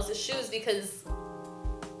in someone else's shoes, because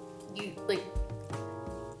you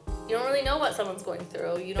don't really know what someone's going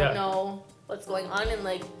through. You don't know what's going on in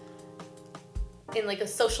a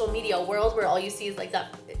social media world where all you see is like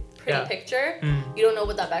that pretty picture. You don't know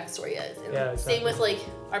what that backstory is. And exactly. Same with like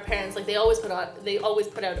our parents. Like they always put out a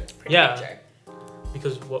pretty picture.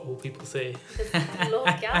 Because what will people say?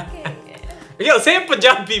 Yo, say it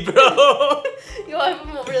Punjabi, bro. Yo, I've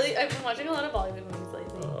been watching a lot of Bollywood movies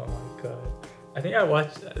lately. Oh my god. I think I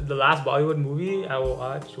watched the last Bollywood movie I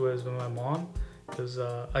watched was with my mom. It was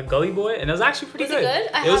a Gully Boy, and it was actually pretty good.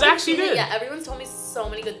 It was actually good. Yeah, everyone's told me so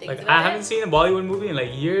many good things. Like, I haven't seen a Bollywood movie in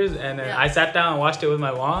like years, and then I sat down and watched it with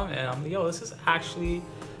my mom, and I'm like, yo, this is actually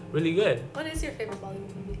really good. What is your favorite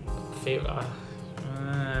Bollywood movie?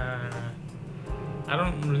 I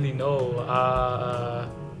don't really know.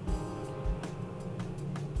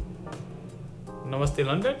 Namaste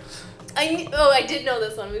London? I did know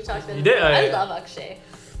this one. We've talked about it. You did? I love Akshay.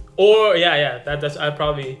 Or that's I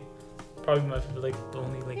probably my like the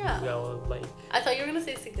only like movie I would like. I thought you were gonna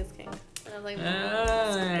say Sink is King. And I was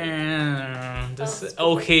like, this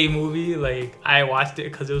okay movie. Like, I watched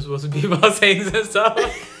it because it was supposed to be about things and stuff.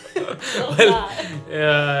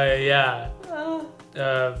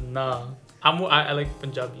 No. I like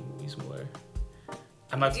Punjabi movies more.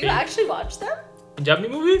 Do you actually watch them? Punjabi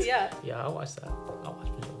movies? Yeah. Yeah, I watch that. I watch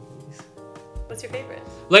Punjabi movies. What's your favorite?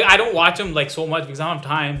 Like, I don't watch them like so much because I don't have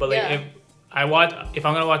time. But like, if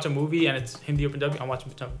I'm gonna watch a movie and it's Hindi or Punjabi, I'm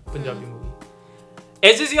watching Punjabi movie.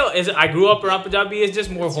 It's just I grew up around Punjabi. It's just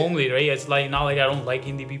more homely, right? It's like not like I don't like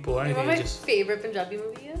Hindi people or anything. You know what my favorite Punjabi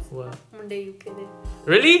movie is? What? Munde Yuke.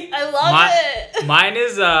 Really? I love it. Mine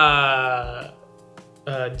is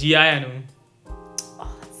G.I.Anu.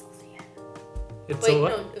 Oh, that's so sad. It's so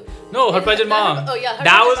what? No, Harpajan Mom. Oh yeah,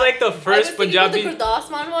 that was like the first Punjabi. The Gurdas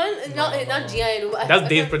Man one. Not G.I.Anu. That's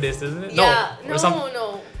Dev Pradesh, isn't it? Yeah.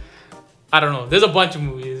 No. I don't know. There's a bunch of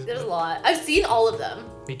movies. There's a lot. I've seen all of them.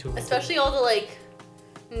 Me too. Especially all the like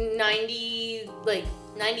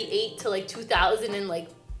 98 to like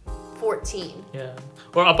 2014. Yeah.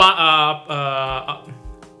 Or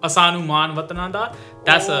Asanu Man Vatananda.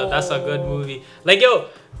 That's a good movie. Like, yo.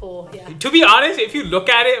 Oh yeah. To be honest, if you look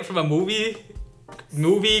at it from a movie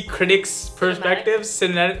critics perspective,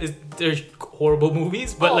 they're horrible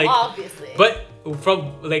movies, but obviously. But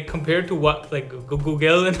from like compared to what like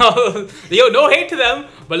Google and all, no hate to them,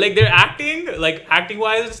 but like their acting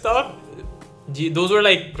wise and stuff, those were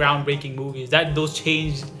like groundbreaking movies. Those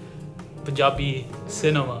changed Punjabi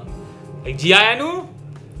cinema. Like G.I.Anu,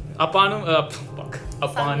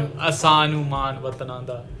 Asanu Man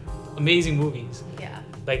Vatananda, amazing movies. Yeah.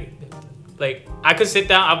 Like I could sit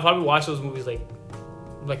down. I'll probably watch those movies like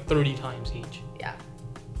 30 times each. Yeah.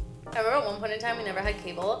 I remember at one point in time we never had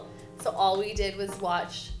cable, so all we did was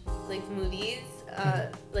watch like movies,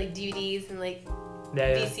 like DVDs and like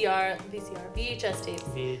VHS tapes.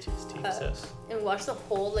 VHS tapes, yes. And we watched the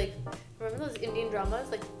whole like Remember those Indian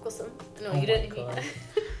dramas like Kusum? No, Oh you didn't. God.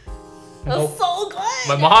 That was so good.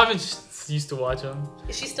 My mom used to watch them.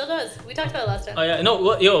 She still does. We talked about it last time. Oh yeah,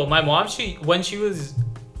 no, yo, my mom, when she was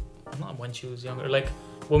younger, like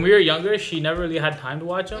when we were younger, she never really had time to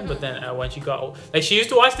watch them. But then when she got old, like she used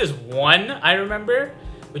to watch this one, I remember,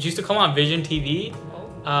 which used to come on Vision TV.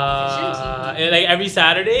 Like every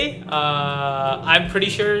Saturday. I'm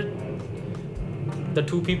pretty sure the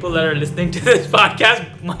two people that are listening to this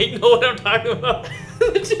podcast might know what I'm talking about.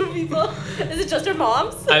 The two people? Is it just our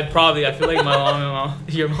moms? I feel like my mom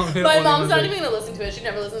and your mom. My mom's not even gonna listen to it. She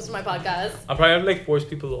never listens to my podcast. I'll probably have to like force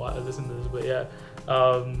people to listen to this, but yeah.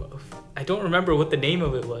 I don't remember what the name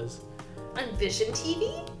of it was. On Vision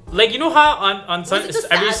TV? Like, you know how on Sunday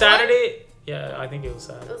every Saturday? One? Yeah, I think it was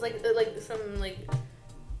sad. It was like some like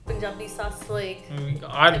Punjabi sauce like.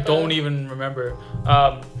 I don't even remember.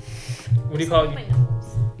 What do you call it?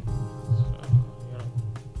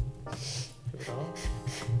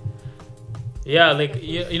 Yeah, like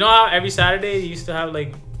you know how every Saturday you used to have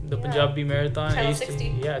like the Punjabi marathon. Channel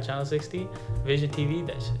 60. Channel 60, Vision TV.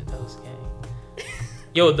 That was gang.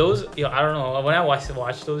 I don't know. When I watch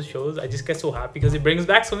those shows, I just get so happy because it brings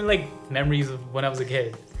back so many like memories of when I was a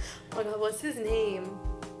kid. Oh my God, what's his name?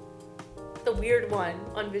 The weird one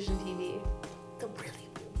on Vision TV. The really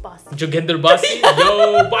bossy. Joginder Basi.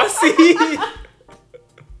 Yo, Basi.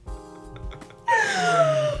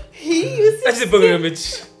 He used to. I just bugger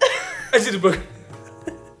image. I just bugger.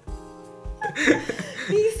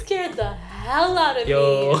 He scared the hell out of me.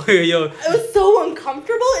 Yo. I was so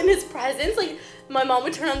uncomfortable in his presence. Like, my mom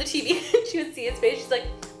would turn on the TV and she would see his face. She's like,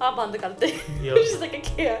 band karte. She's like, I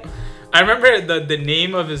can't. I remember the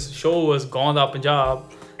name of his show was Gaunda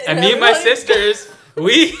Punjab. And me and my sisters,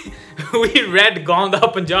 we read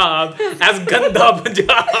Gaunda Punjab as Ganda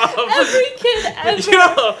Punjab. Every kid ever.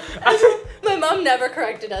 Yo, my mom never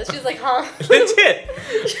corrected us. She's like, huh? Legit.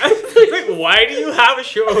 Like, why do you have a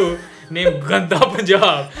show named Ganda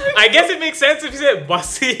Punjab? I guess it makes sense if you say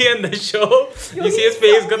Basi in the show. You see his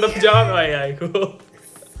face, Ganda Punjab. Oh yeah, cool.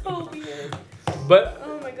 So weird. But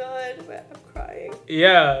oh my God, I'm crying.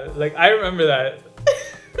 Yeah, like I remember that.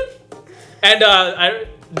 And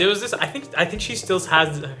there was this. I think she still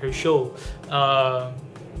has her show.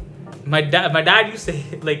 My dad used to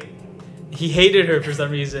like. He hated her for some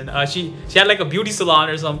reason. She had like a beauty salon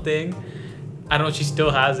or something. I don't know if she still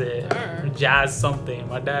has it. Jazz something.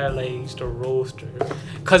 My dad like used to roast her.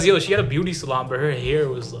 Cause she had a beauty salon, but her hair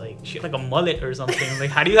was like, she had like a mullet or something. Like,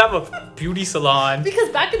 how do you have a beauty salon? Because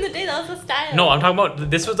back in the day, that was the style. No, I'm talking about,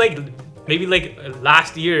 this was like maybe like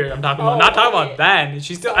last year. I'm talking about, not talking about then.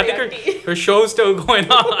 She's still, I think her show's still going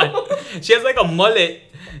on. She has like a mullet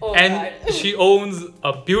and God. She owns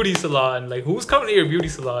a beauty salon. Like, who's coming to your beauty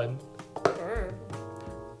salon?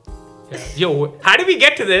 Yeah. Yo, how did we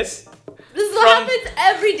get to this? This is what happens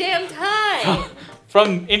every damn time.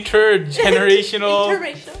 From intergenerational,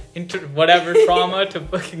 whatever trauma to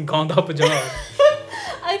fucking Gaunda Punjab.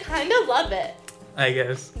 I kind of love it. I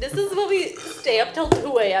guess. This is what we stay up till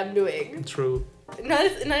 2 a.m. doing. True.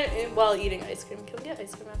 Not while eating ice cream. Can we get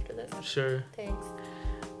ice cream after this? Sure. Thanks.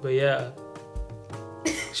 But yeah.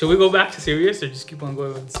 Should we go back to serious or just keep on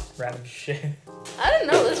going with random shit? I don't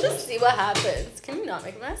know. Let's just see what happens. Can we not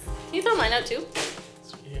make a mess? Can you throw mine out too?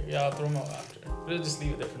 Yeah, I'll throw them out after. We'll just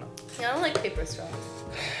leave it there for now. Yeah, I don't like paper straws.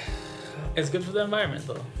 It's good for the environment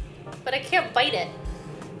though. But I can't bite it.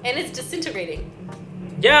 And it's disintegrating.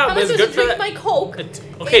 Yeah, but it's good for drink my Coke.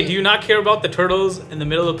 Okay, do you not care about the turtles in the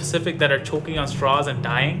middle of the Pacific that are choking on straws and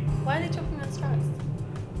dying? Why are they choking on straws?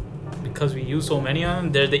 Because we use so many of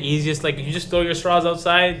them. They're the easiest. Like, you just throw your straws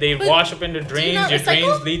outside. They wash up into drains. Your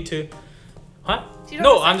drains lead to... Huh?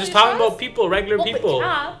 No, I'm just talking about people, regular people. But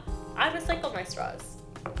yeah, I recycle my straws.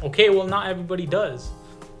 Okay, well, not everybody does.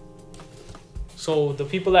 So the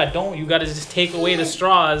people that don't, you gotta just take away the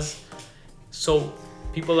straws. So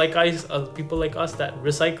people like us that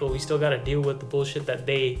recycle, we still gotta deal with the bullshit that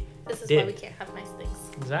they This is did. why we can't have nice things.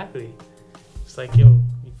 Exactly. It's like, yo,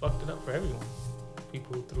 you fucked it up for everyone.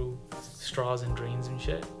 People who threw straws in drains and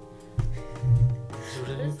shit.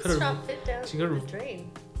 Does the straw fit down the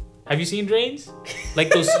drain? Have you seen drains?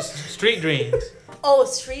 Like those street drains. Oh,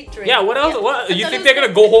 street drains. Yeah, what else? Yeah. What? You think they're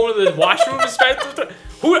gonna go home to the washroom and start to...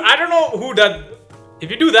 Who? I don't know who does...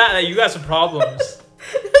 If you do that, you got some problems.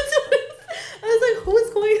 I was like,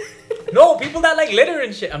 who's going... No, people that like litter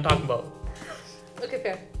and shit I'm talking about. Okay,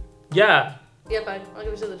 fair. Yeah. Yeah, fine. I'll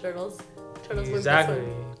give it to the turtles. Turtles exactly.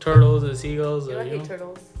 Turtles and seagulls. I hate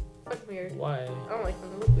turtles. Fucking weird. Why? I don't like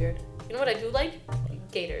them. They look weird. You know what I do like?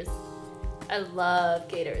 Gators. I love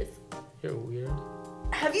gators. You're weird.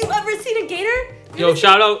 Have you ever seen a gator? Yo,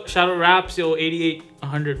 shout out Raps. Yo, 88,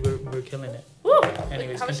 100. We're killing it. Woo!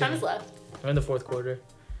 Anyways, how much time is left? We're in the fourth quarter.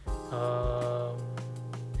 You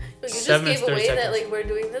just gave away that like we're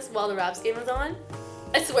doing this while the Raps game is on.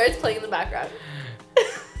 I swear it's playing in the background.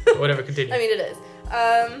 Whatever, continue. I mean, it is.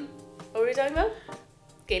 What were we talking about?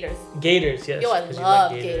 Gators. Gators, yes. Yo, I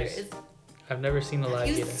love gators. I've never seen a live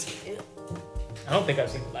gator. I don't think I've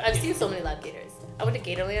seen a live gator. I've seen so many live gators. I went to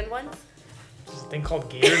Gatorland once. There's a thing called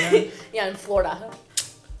Gatorland? Yeah, in Florida.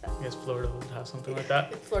 I guess Florida would have something like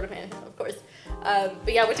that. Florida man, of course.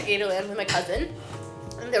 But yeah, I went to Gatorland with my cousin.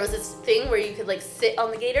 And there was this thing where you could like sit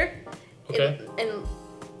on the gator. Okay. And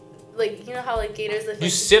like, you know how like gators... Like, you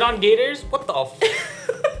sit on gators? What the f...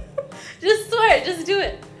 Just swear, just do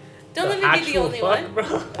it. Don't let me be the only one.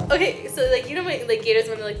 Bro. Okay, so like, you know my like gators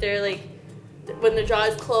when like they're like... When the jaw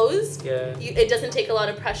is closed, yeah. It doesn't take a lot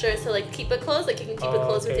of pressure to like keep it closed. Like you can keep it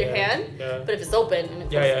closed with your hand. Yeah. But if it's open and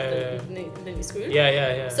it's then you're screwed.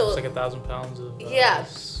 Yeah. So it's like 1,000 pounds of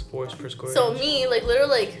force per square So inch. me, like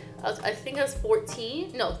literally, like I think I was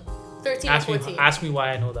 14. No, 13 or 14. Ask me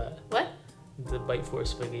why I know that. What? The bite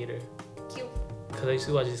force by gator. Cute. Because I used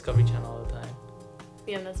to watch Discovery Channel all the time.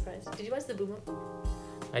 Yeah, I'm not surprised. Did you watch the Boom Up?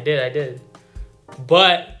 I did.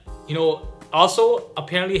 But, you know, also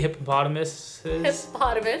apparently hippopotamuses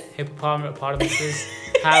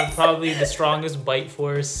have probably the strongest bite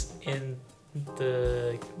force in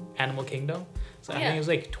the animal kingdom. So I think it was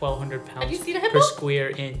like 1,200 pounds per square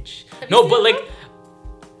inch. No, but like,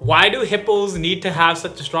 why do hippos need to have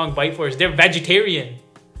such a strong bite force? They're vegetarian.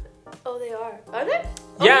 Oh, they are. Are they?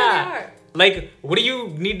 Oh, yeah. They are. Like, what do you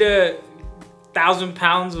need 1,000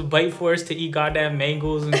 pounds of bite force to eat goddamn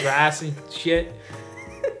mangoes and grass and shit?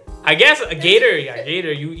 I guess a gator,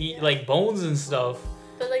 you eat like bones and stuff.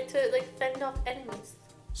 But like to like fend off enemies.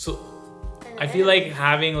 So I feel like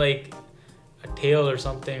having like a tail or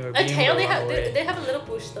something or a tail. They have a little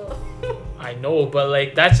bush though. I know, but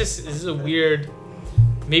like this is a weird.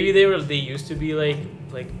 Maybe they used to be like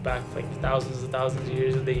back like thousands of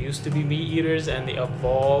years. They used to be meat eaters and they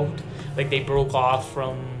evolved. Like they broke off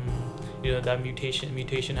from. You know, that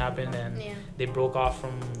mutation happened and they broke off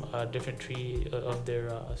from a different tree of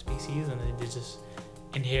their species and they just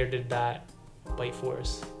inherited that bite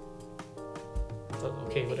force. So,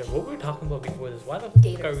 okay, whatever. What were we talking about before this? Why the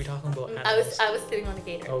fuck are we talking about animals? I was sitting on a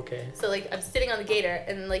gator. Okay. So like I'm sitting on the gator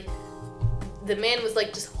and like the man was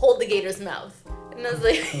like, just hold the gator's mouth. And I was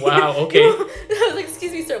like, wow, okay. I was like,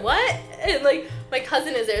 excuse me, sir, what? And like my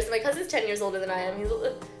cousin is there. So my cousin's 10 years older than I am.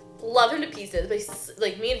 Love him to pieces, but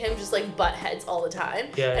like me and him just like butt heads all the time.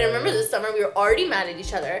 And I remember this summer we were already mad at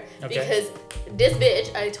each other because this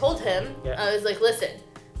bitch, I told him, I was like, listen,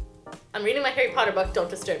 I'm reading my Harry Potter book,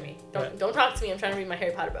 don't disturb me. Don't talk to me, I'm trying to read my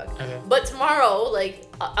Harry Potter book. But tomorrow, like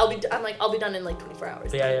I'll be done in like 24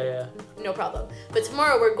 hours. Yeah. No problem. But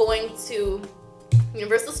tomorrow we're going to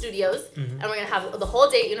Universal Studios and we're gonna have the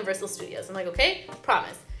whole day at Universal Studios. I'm like, okay,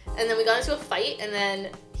 promise. And then we got into a fight and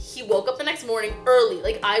then he woke up the next morning early.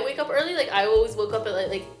 Like I wake up early. Like I always woke up at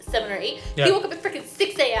like 7 or 8. Yeah. He woke up at freaking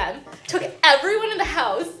 6 a.m. Took everyone in the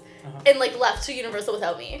house and like left to Universal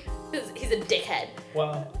without me. He's a dickhead.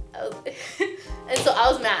 Wow. And so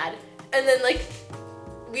I was mad. And then like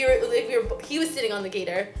he was sitting on the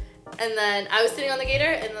gator. And then I was sitting on the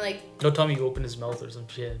gator and then like. Don't tell me you opened his mouth or some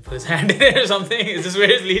shit and put his hand in it or something. Is this where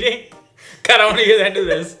it's leading? God, I want to hear the end of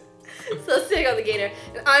this. So I was sitting on the gator,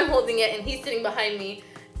 and I'm holding it, and he's sitting behind me.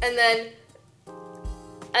 And then,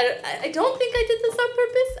 I don't think I did this on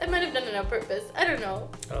purpose. I might have done it on purpose. I don't know.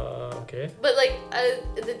 Okay. But like,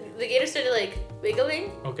 the gator started like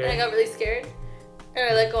wiggling. Okay. And I got really scared, and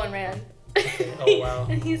I let go and ran. Okay. Oh wow.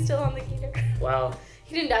 And he's still on the gator. Wow.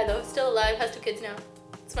 He didn't die though. Still alive. Has 2 kids now.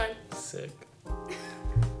 It's fine. Sick.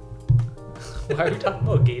 Why are we talking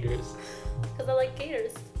about gators? Because I like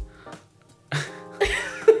gators.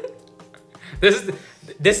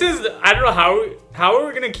 This is I don't know how are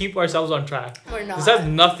we gonna keep ourselves on track. We're not. This has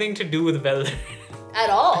nothing to do with Vehlan.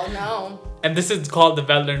 At all, no. And this is called the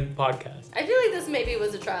Vehlan podcast. I feel like this maybe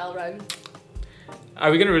was a trial run.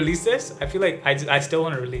 Are we gonna release this? I feel like I still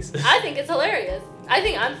want to release this. I think it's hilarious. I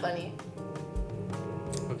think I'm funny.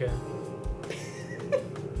 Okay.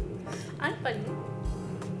 I'm funny.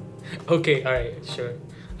 Okay, alright, sure.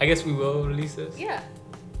 I guess we will release this. Yeah.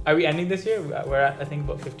 Are we ending this here? We're at, I think,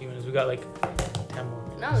 about 50 minutes. We got like 10 more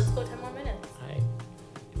minutes. No, let's go 10 more minutes. Alright.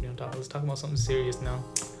 Let's talk about something serious now.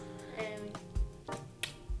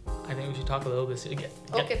 I think we should talk a little bit.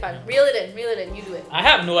 Okay, fine. Reel it in. You do it. I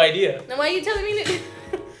have no idea. Then why are you telling me to?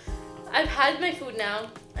 I've had my food now.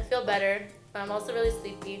 I feel better, but I'm also really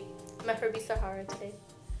sleepy. I'm at Herbie Sahara today.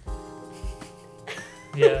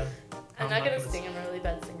 Yeah. I'm not gonna sing. I'm a really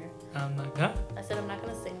bad singer. Huh? I said I'm not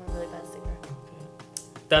gonna sing. I'm a really bad singer. Okay.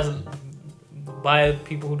 That's by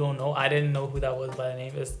people who don't know. I didn't know who that was by the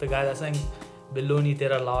name. It's the guy that sang "Biloni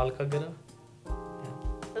Tera Lal Ka Gira."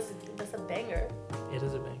 That's a banger. It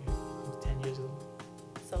is a banger. It was 10 years ago.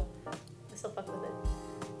 So, I still fuck with it.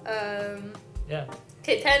 Yeah.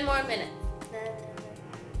 Okay, 10 more minutes.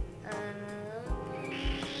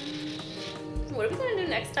 What are we gonna do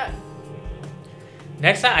next time?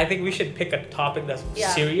 Next time, I think we should pick a topic that's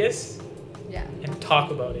serious. Yeah. And talk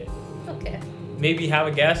about it. Okay. Maybe have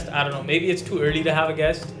a guest. I don't know. Maybe it's too early to have a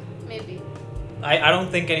guest. Maybe. I don't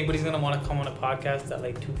think anybody's gonna want to come on a podcast that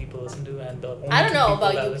like 2 people listen to, and the only I don't know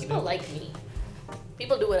about you. Listen People like me.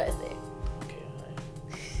 People do what I say. Okay.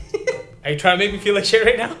 Alright. Are you trying to make me feel like shit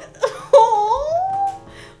right now? Oh,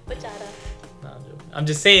 bachata. No, I'm joking. I'm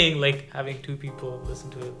just saying, like, having 2 people listen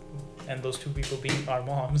to it, and those 2 people being our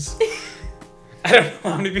moms. I don't know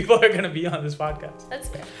how many people are gonna be on this podcast. That's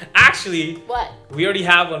fair. Actually, what? We already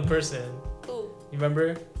have one person. Who? You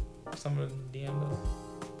remember? Someone DM'd us.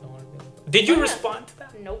 Did you respond to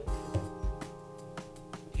that? Nope.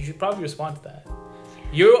 You should probably respond to that.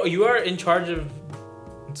 You are in charge of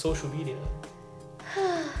social media.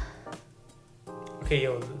 Okay,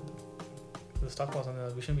 yo, let's talk about something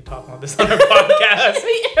else. We shouldn't be talking about this on our podcast. Should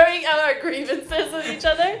we airing out our grievances with each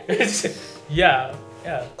other? Yeah.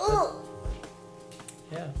 Ugh.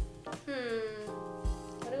 Yeah.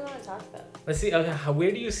 What do we want to talk about? Let's see. Okay,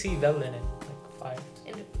 where do you see Vehlan in like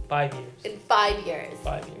 5 years? In 5 years.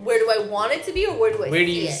 5 years. Where do I want it to be, or where do I see it? Where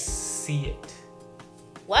do you see it?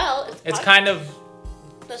 Well, it's kind of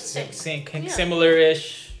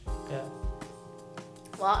similar-ish. Yeah.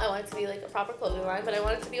 Well, I want it to be like a proper clothing line, but I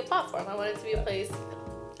want it to be a platform. I want it to be a place.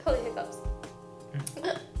 Holy hiccups.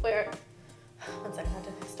 Where? 1 second, I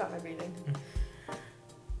have to stop my breathing.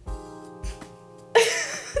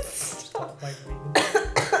 Stop my breathing.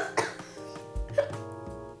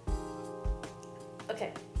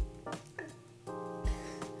 Okay.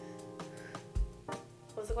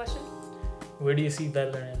 What was the question? Where do you see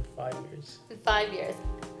Vehlan in 5 years? In 5 years.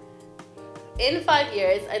 In 5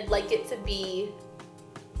 years, I'd like it to be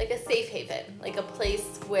like a safe haven, like a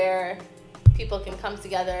place where people can come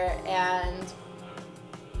together and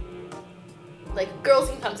like girls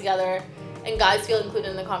can come together and guys feel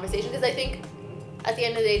included in the conversation. Because I think at the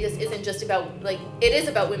end of the day, this isn't just about like, it is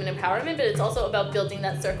about women empowerment, but it's also about building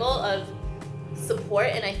that circle of support.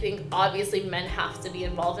 And I think obviously men have to be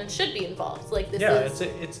involved and should be involved. Like this is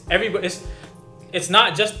it's everybody. It's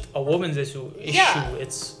not just a woman's issue. Yeah.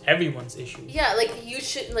 It's everyone's issue. Yeah, like you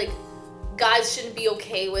should like guys shouldn't be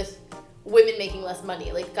okay with women making less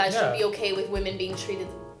money. Like guys shouldn't be okay with women being treated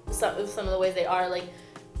some of the ways they are. Like,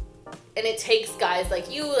 and it takes guys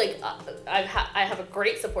like you. Like I have a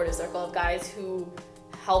great supportive circle of guys who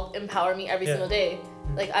help empower me every single day.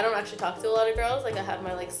 Like I don't actually talk to a lot of girls. Like I have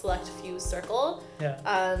my like select few circle. Yeah.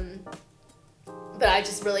 But I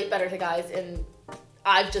just relate better to guys, and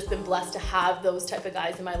I've just been blessed to have those type of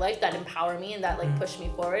guys in my life that empower me and that like push me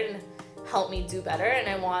forward and help me do better. And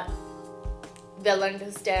I want Vehlan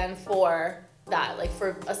to stand for that, like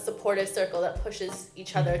for a supportive circle that pushes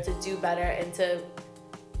each other to do better and to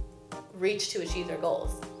reach to achieve their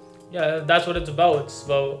goals. Yeah, that's what it's about. It's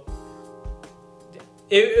about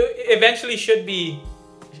it eventually should be,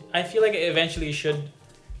 I feel like it eventually should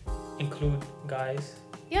include guys.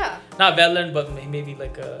 Yeah. Not Vehlan, but maybe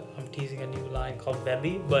like I'm teasing a new line called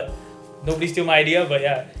Veli, but nobody steal my idea. But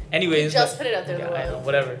yeah, anyways. You just put it out there. Yeah, I know,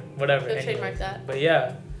 whatever. Go trademark that. But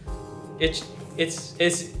yeah, it's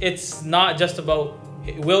not just about.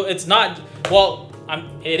 It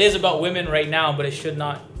is about women right now, but it should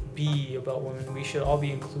not be about women. We should all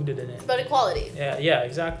be included in it. It's about equality. Yeah,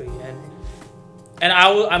 exactly. And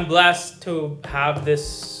I'm blessed to have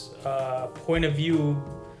this point of view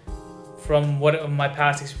from my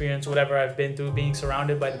past experience, whatever I've been through, being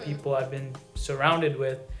surrounded by the people I've been surrounded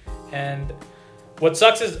with. And what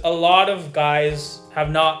sucks is a lot of guys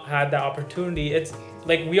have not had that opportunity. It's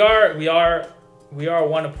like we are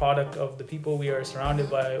one a product of the people we are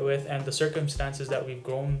surrounded with and the circumstances that we've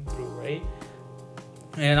grown through, right?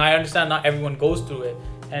 And I understand not everyone goes through it,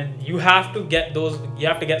 and you have to get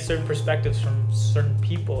certain perspectives from certain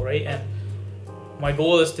people, right? And my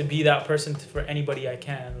goal is to be that person for anybody I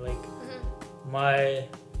can. Like my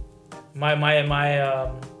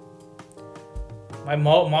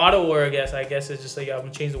motto, or I guess is just like I'm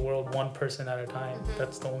gonna change the world one person at a time.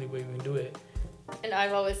 That's the only way we can do it. And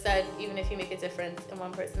I've always said, even if you make a difference in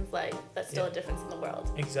one person's life, that's still a difference in the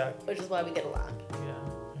world. Exactly. Which is why we get along. Yeah,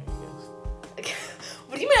 I guess.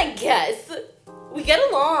 What do you mean I guess? We get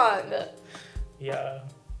along. Yeah.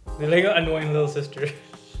 We're like an annoying little sister.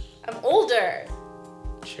 I'm older.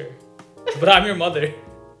 Sure. But I'm your mother.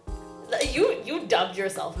 You dubbed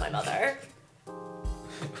yourself my mother.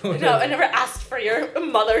 No, I never asked for your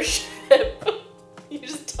mothership. You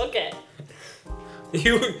just took it.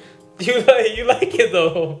 You like it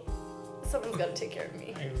though. Someone's got to take care of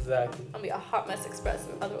me. Exactly. I'll be a hot mess express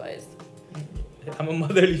otherwise. I'm a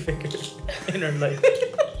motherly figure in her life.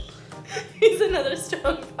 He's another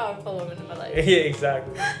strong, powerful woman in my life. Yeah,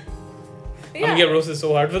 exactly. Yeah. I'm gonna get roasted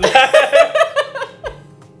so hard for that.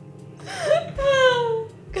 Oh,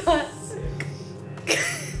 God.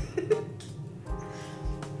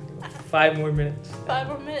 5 more minutes. 5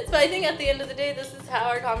 more minutes. But I think at the end of the day, this is how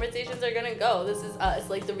our conversations are gonna go. This is us.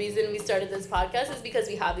 Like, the reason we started this podcast is because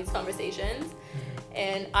we have these conversations.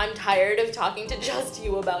 And I'm tired of talking to just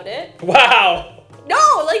you about it. Wow!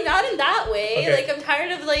 No, like, not in that way. Okay. Like, I'm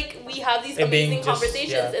tired of, like, we have these amazing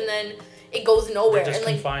conversations and then it goes nowhere. They're just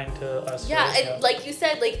and, like, confined to us. Yeah, right? and like you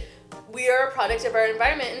said, like, we are a product of our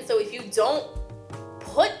environment. And so if you don't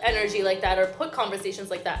put energy like that or put conversations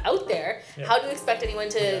like that out there, how do you expect anyone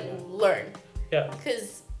to learn? Yeah.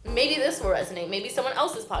 Because maybe this will resonate. Maybe someone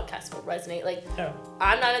else's podcast will resonate. Like,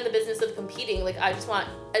 I'm not in the business of competing. Like, I just want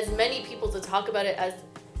as many people to talk about it as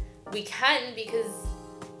we can, because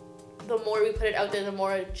the more we put it out there, the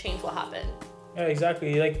more change will happen. Yeah,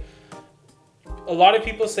 exactly. Like, a lot of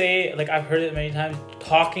people say, like, I've heard it many times,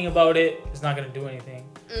 talking about it is not going to do anything.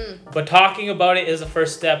 But talking about it is the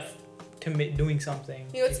first step to doing something,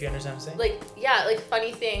 if you understand what I'm saying. Like, yeah, like,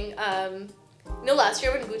 funny thing, last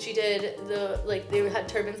year when Gucci did they had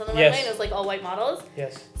turbans on the runway and it was like all white models.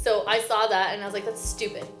 Yes. So I saw that and I was like, that's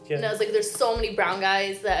stupid. Yeah. And I was like, there's so many brown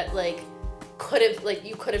guys that like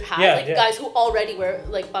you could have had guys who already were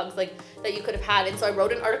like bugs like that you could have had. And so I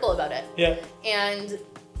wrote an article about it. Yeah. And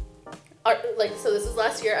so this was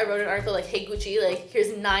last year. I wrote an article like, hey Gucci, like,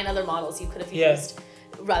 here's 9 other models you could have used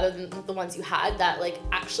rather than the ones you had that like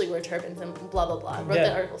actually wear turbans and blah blah blah. I wrote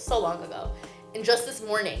that article so long ago. And just this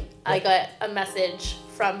morning, I got a message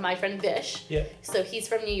from my friend Vish. Yeah. So he's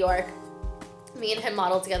from New York. Me and him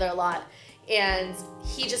model together a lot. And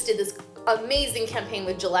he just did this amazing campaign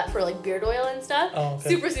with Gillette for like beard oil and stuff. Oh, okay.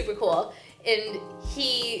 Super, super cool. And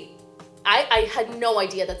I had no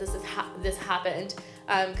idea that this happened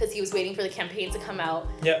because he was waiting for the campaign to come out.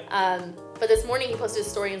 Yeah. But this morning he posted a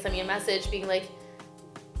story and sent me a message being like,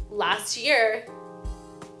 last year,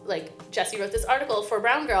 like, Jesse wrote this article for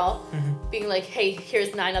Brown Girl, being like, hey,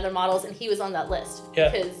 here's 9 other models, and he was on that list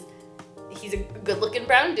because he's a good-looking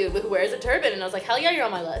brown dude who wears a turban, and I was like, hell yeah, you're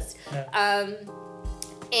on my list. Yeah.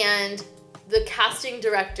 And the casting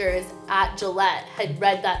directors at Gillette had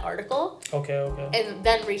read that article. Okay. And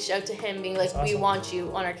then reached out to him, being like, we want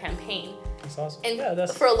you on our campaign. That's awesome. And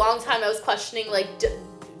for a long time, I was questioning, like,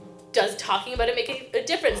 does talking about it make a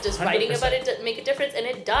difference? Does 100%. Writing about it make a difference? And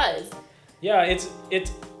it does. Yeah, it's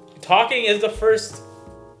talking is the first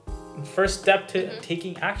step to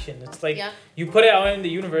taking action. It's like you put it out in the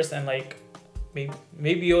universe and like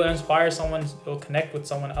maybe you'll inspire someone, you'll connect with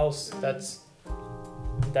someone else that's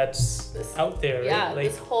out there, right? Yeah, like,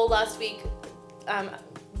 this whole last week,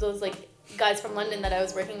 those like guys from London that I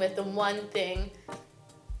was working with, the one thing,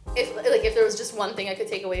 if there was just one thing I could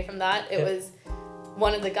take away from that, it was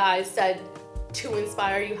one of the guys said, to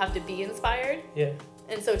inspire, you have to be inspired. Yeah.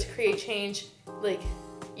 And so to create change, like,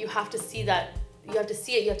 you have to see that, you have to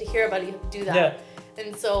see it, you have to hear about it, you have to do that. Yeah.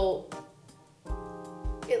 And so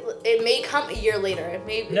it may come a year later. It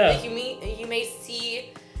may like you may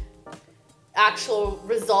see actual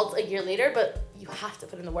results a year later, but you have to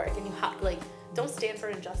put in the work, and you have to, like, don't stand for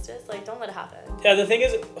injustice. Like, don't let it happen. Yeah, the thing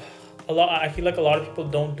is, I feel like a lot of people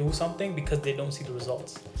don't do something because they don't see the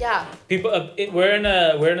results. Yeah. People, we're in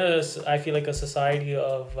a I feel like a society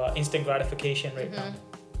of instant gratification right now,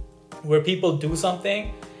 where people do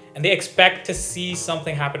something and they expect to see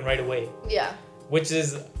something happen right away. Yeah. Which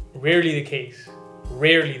is rarely the case.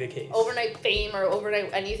 Overnight fame or overnight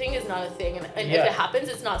anything is not a thing, and if it happens,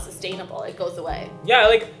 it's not sustainable. It goes away. Yeah,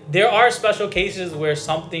 like, there are special cases where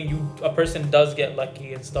a person does get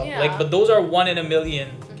lucky and stuff. Yeah. Like, but those are 1 in a million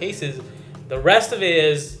cases. The rest of it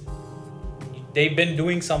is they've been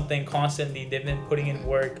doing something constantly. They've been putting in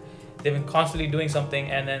work. They've been constantly doing something,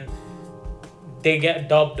 and then they get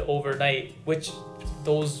dubbed overnight. Which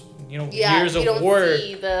those years of work.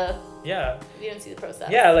 You don't see the process.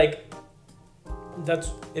 Yeah, like.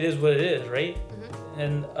 It is what it is, right?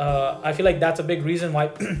 And I feel like that's a big reason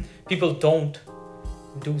why people don't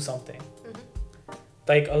do something.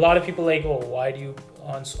 Like, a lot of people like, why do you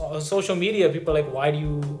on social media? People are like,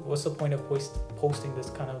 what's the point of posting this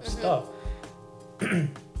kind of stuff?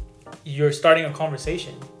 You're starting a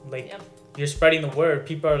conversation. Like, you're spreading the word.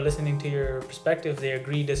 People are listening to your perspective. They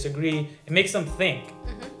agree, disagree. It makes them think.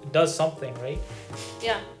 It does something, right?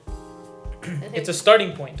 Yeah. It's a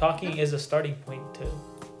starting point. Talking is a starting point to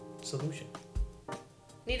solution.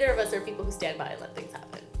 Neither of us are people who stand by and let things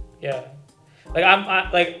happen. Yeah.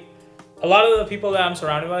 Like like a lot of the people that I'm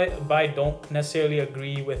surrounded by don't necessarily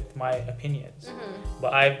agree with my opinions.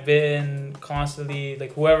 But I've been constantly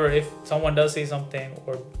like, whoever, if someone does say something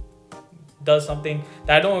or does something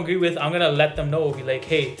that I don't agree with, I'm gonna let them know. Be like,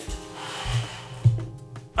 hey,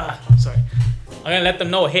 sorry. I'm gonna let them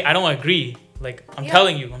know, hey, I don't agree. Like, I'm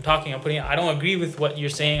telling you, I'm talking, I'm putting it, I don't agree with what you're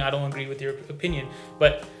saying. I don't agree with your opinion.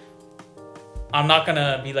 But I'm not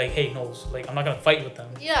gonna be like, hey, no, like, I'm not gonna fight with them.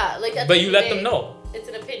 Yeah, like. But you let them know. It's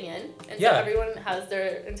an opinion, and so everyone has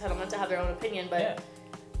their entitlement to have their own opinion. But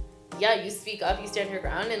you speak up, you stand your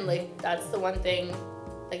ground, and like that's the one thing.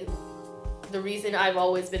 Like, the reason I've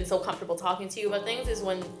always been so comfortable talking to you about things is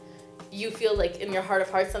when you feel like in your heart of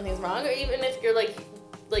hearts something's wrong, or even if you're like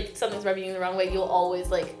something's rubbing you the wrong way, you'll always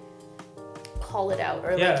like call it out,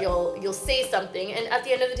 or like you'll say something, and at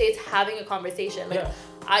the end of the day, it's having a conversation. Like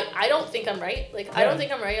I don't think I'm right. Like I don't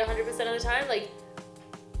think I'm right 100% of the time. Like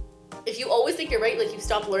if you always think you're right, like you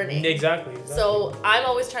stop learning. Exactly. So I'm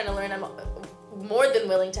always trying to learn. I'm more than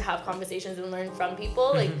willing to have conversations and learn from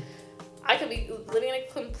people. Like I could be living in a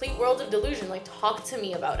complete world of delusion. Like talk to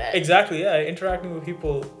me about it. Exactly. Yeah. Interacting with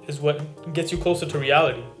people is what gets you closer to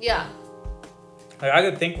reality. Yeah. Like I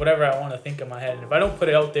could think whatever I want to think in my head, and if I don't put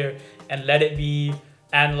it out there and let it be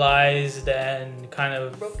analyzed and kind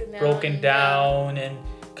of broken down and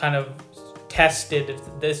kind of tested,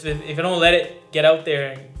 if I don't let it get out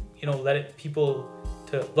there and let it people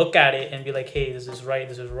to look at it and be like, hey, this is right,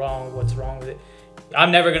 this is wrong, what's wrong with it,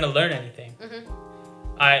 I'm never gonna learn anything.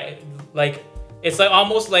 It's like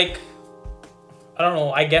almost like, I don't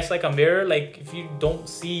know, I guess like a mirror. Like if you don't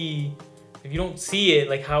see it,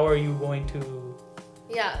 like how are you going to?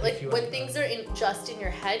 Yeah, like when things are just in your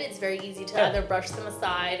head, it's very easy to either brush them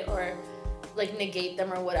aside or like negate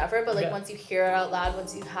them or whatever. But like once you hear it out loud,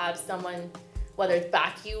 once you have someone, whether it's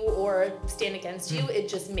back you or stand against you, it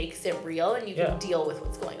just makes it real, and you can deal with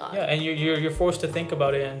what's going on. Yeah, and you're forced to think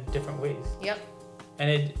about it in different ways. Yep. And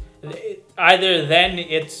it either then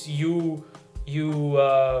it's you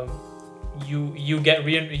get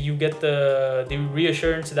the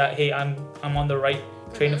reassurance that, hey, I'm on the right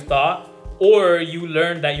train of thought, or you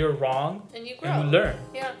learn that you're wrong and you grow and you learn.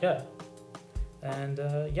 Yeah. And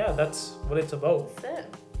that's what it's about. That's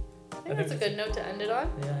it. I think that's a good note to end it on.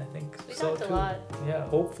 Yeah, I think we so talked too. a lot. Yeah,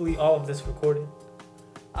 hopefully all of this recorded.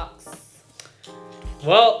 Ox.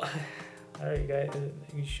 Well, all right, guys,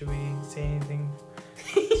 should we say anything?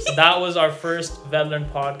 So that was our first Vehlan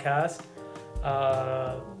podcast.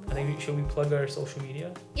 I think should we plug our social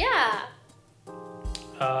media? Yeah.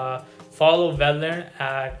 Follow Vehlan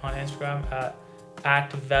on Instagram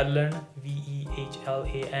at Vehlan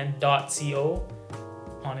VEHLAN.co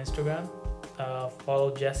on Instagram.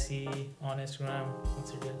 Follow Jesse on Instagram.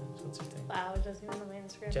 What's her thing? Wow, Jesse on my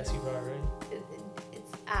Instagram. Jesse Brar, right?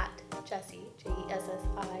 It's at Jesse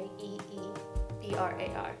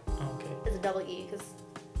JESSIEEBRAR. Okay. It's a double E because.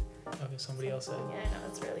 Okay, somebody else said. Yeah, I know,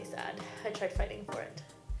 it's really sad. I tried fighting for it.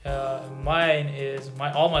 Mine is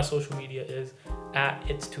all my social media is at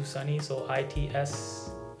It's Too Sunny, so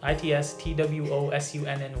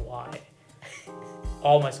ITSTWOSUNNY.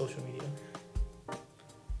 All my social media.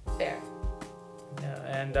 Fair. Yeah,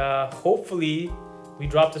 and hopefully we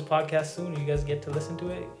drop this podcast soon. You guys get to listen to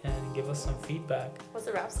it and give us some feedback. What's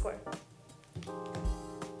the rap score?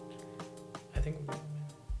 I think we're gonna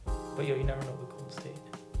win. But you never know with Golden State.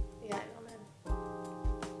 Yeah, I know, man.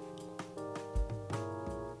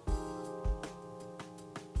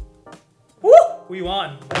 Woo! We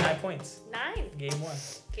won by 9 points. 9. Game 1.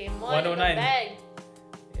 Game 1. 109. Bag.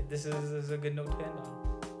 This is a good note to end on.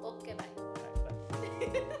 Okay, bye. All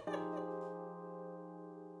right, bye.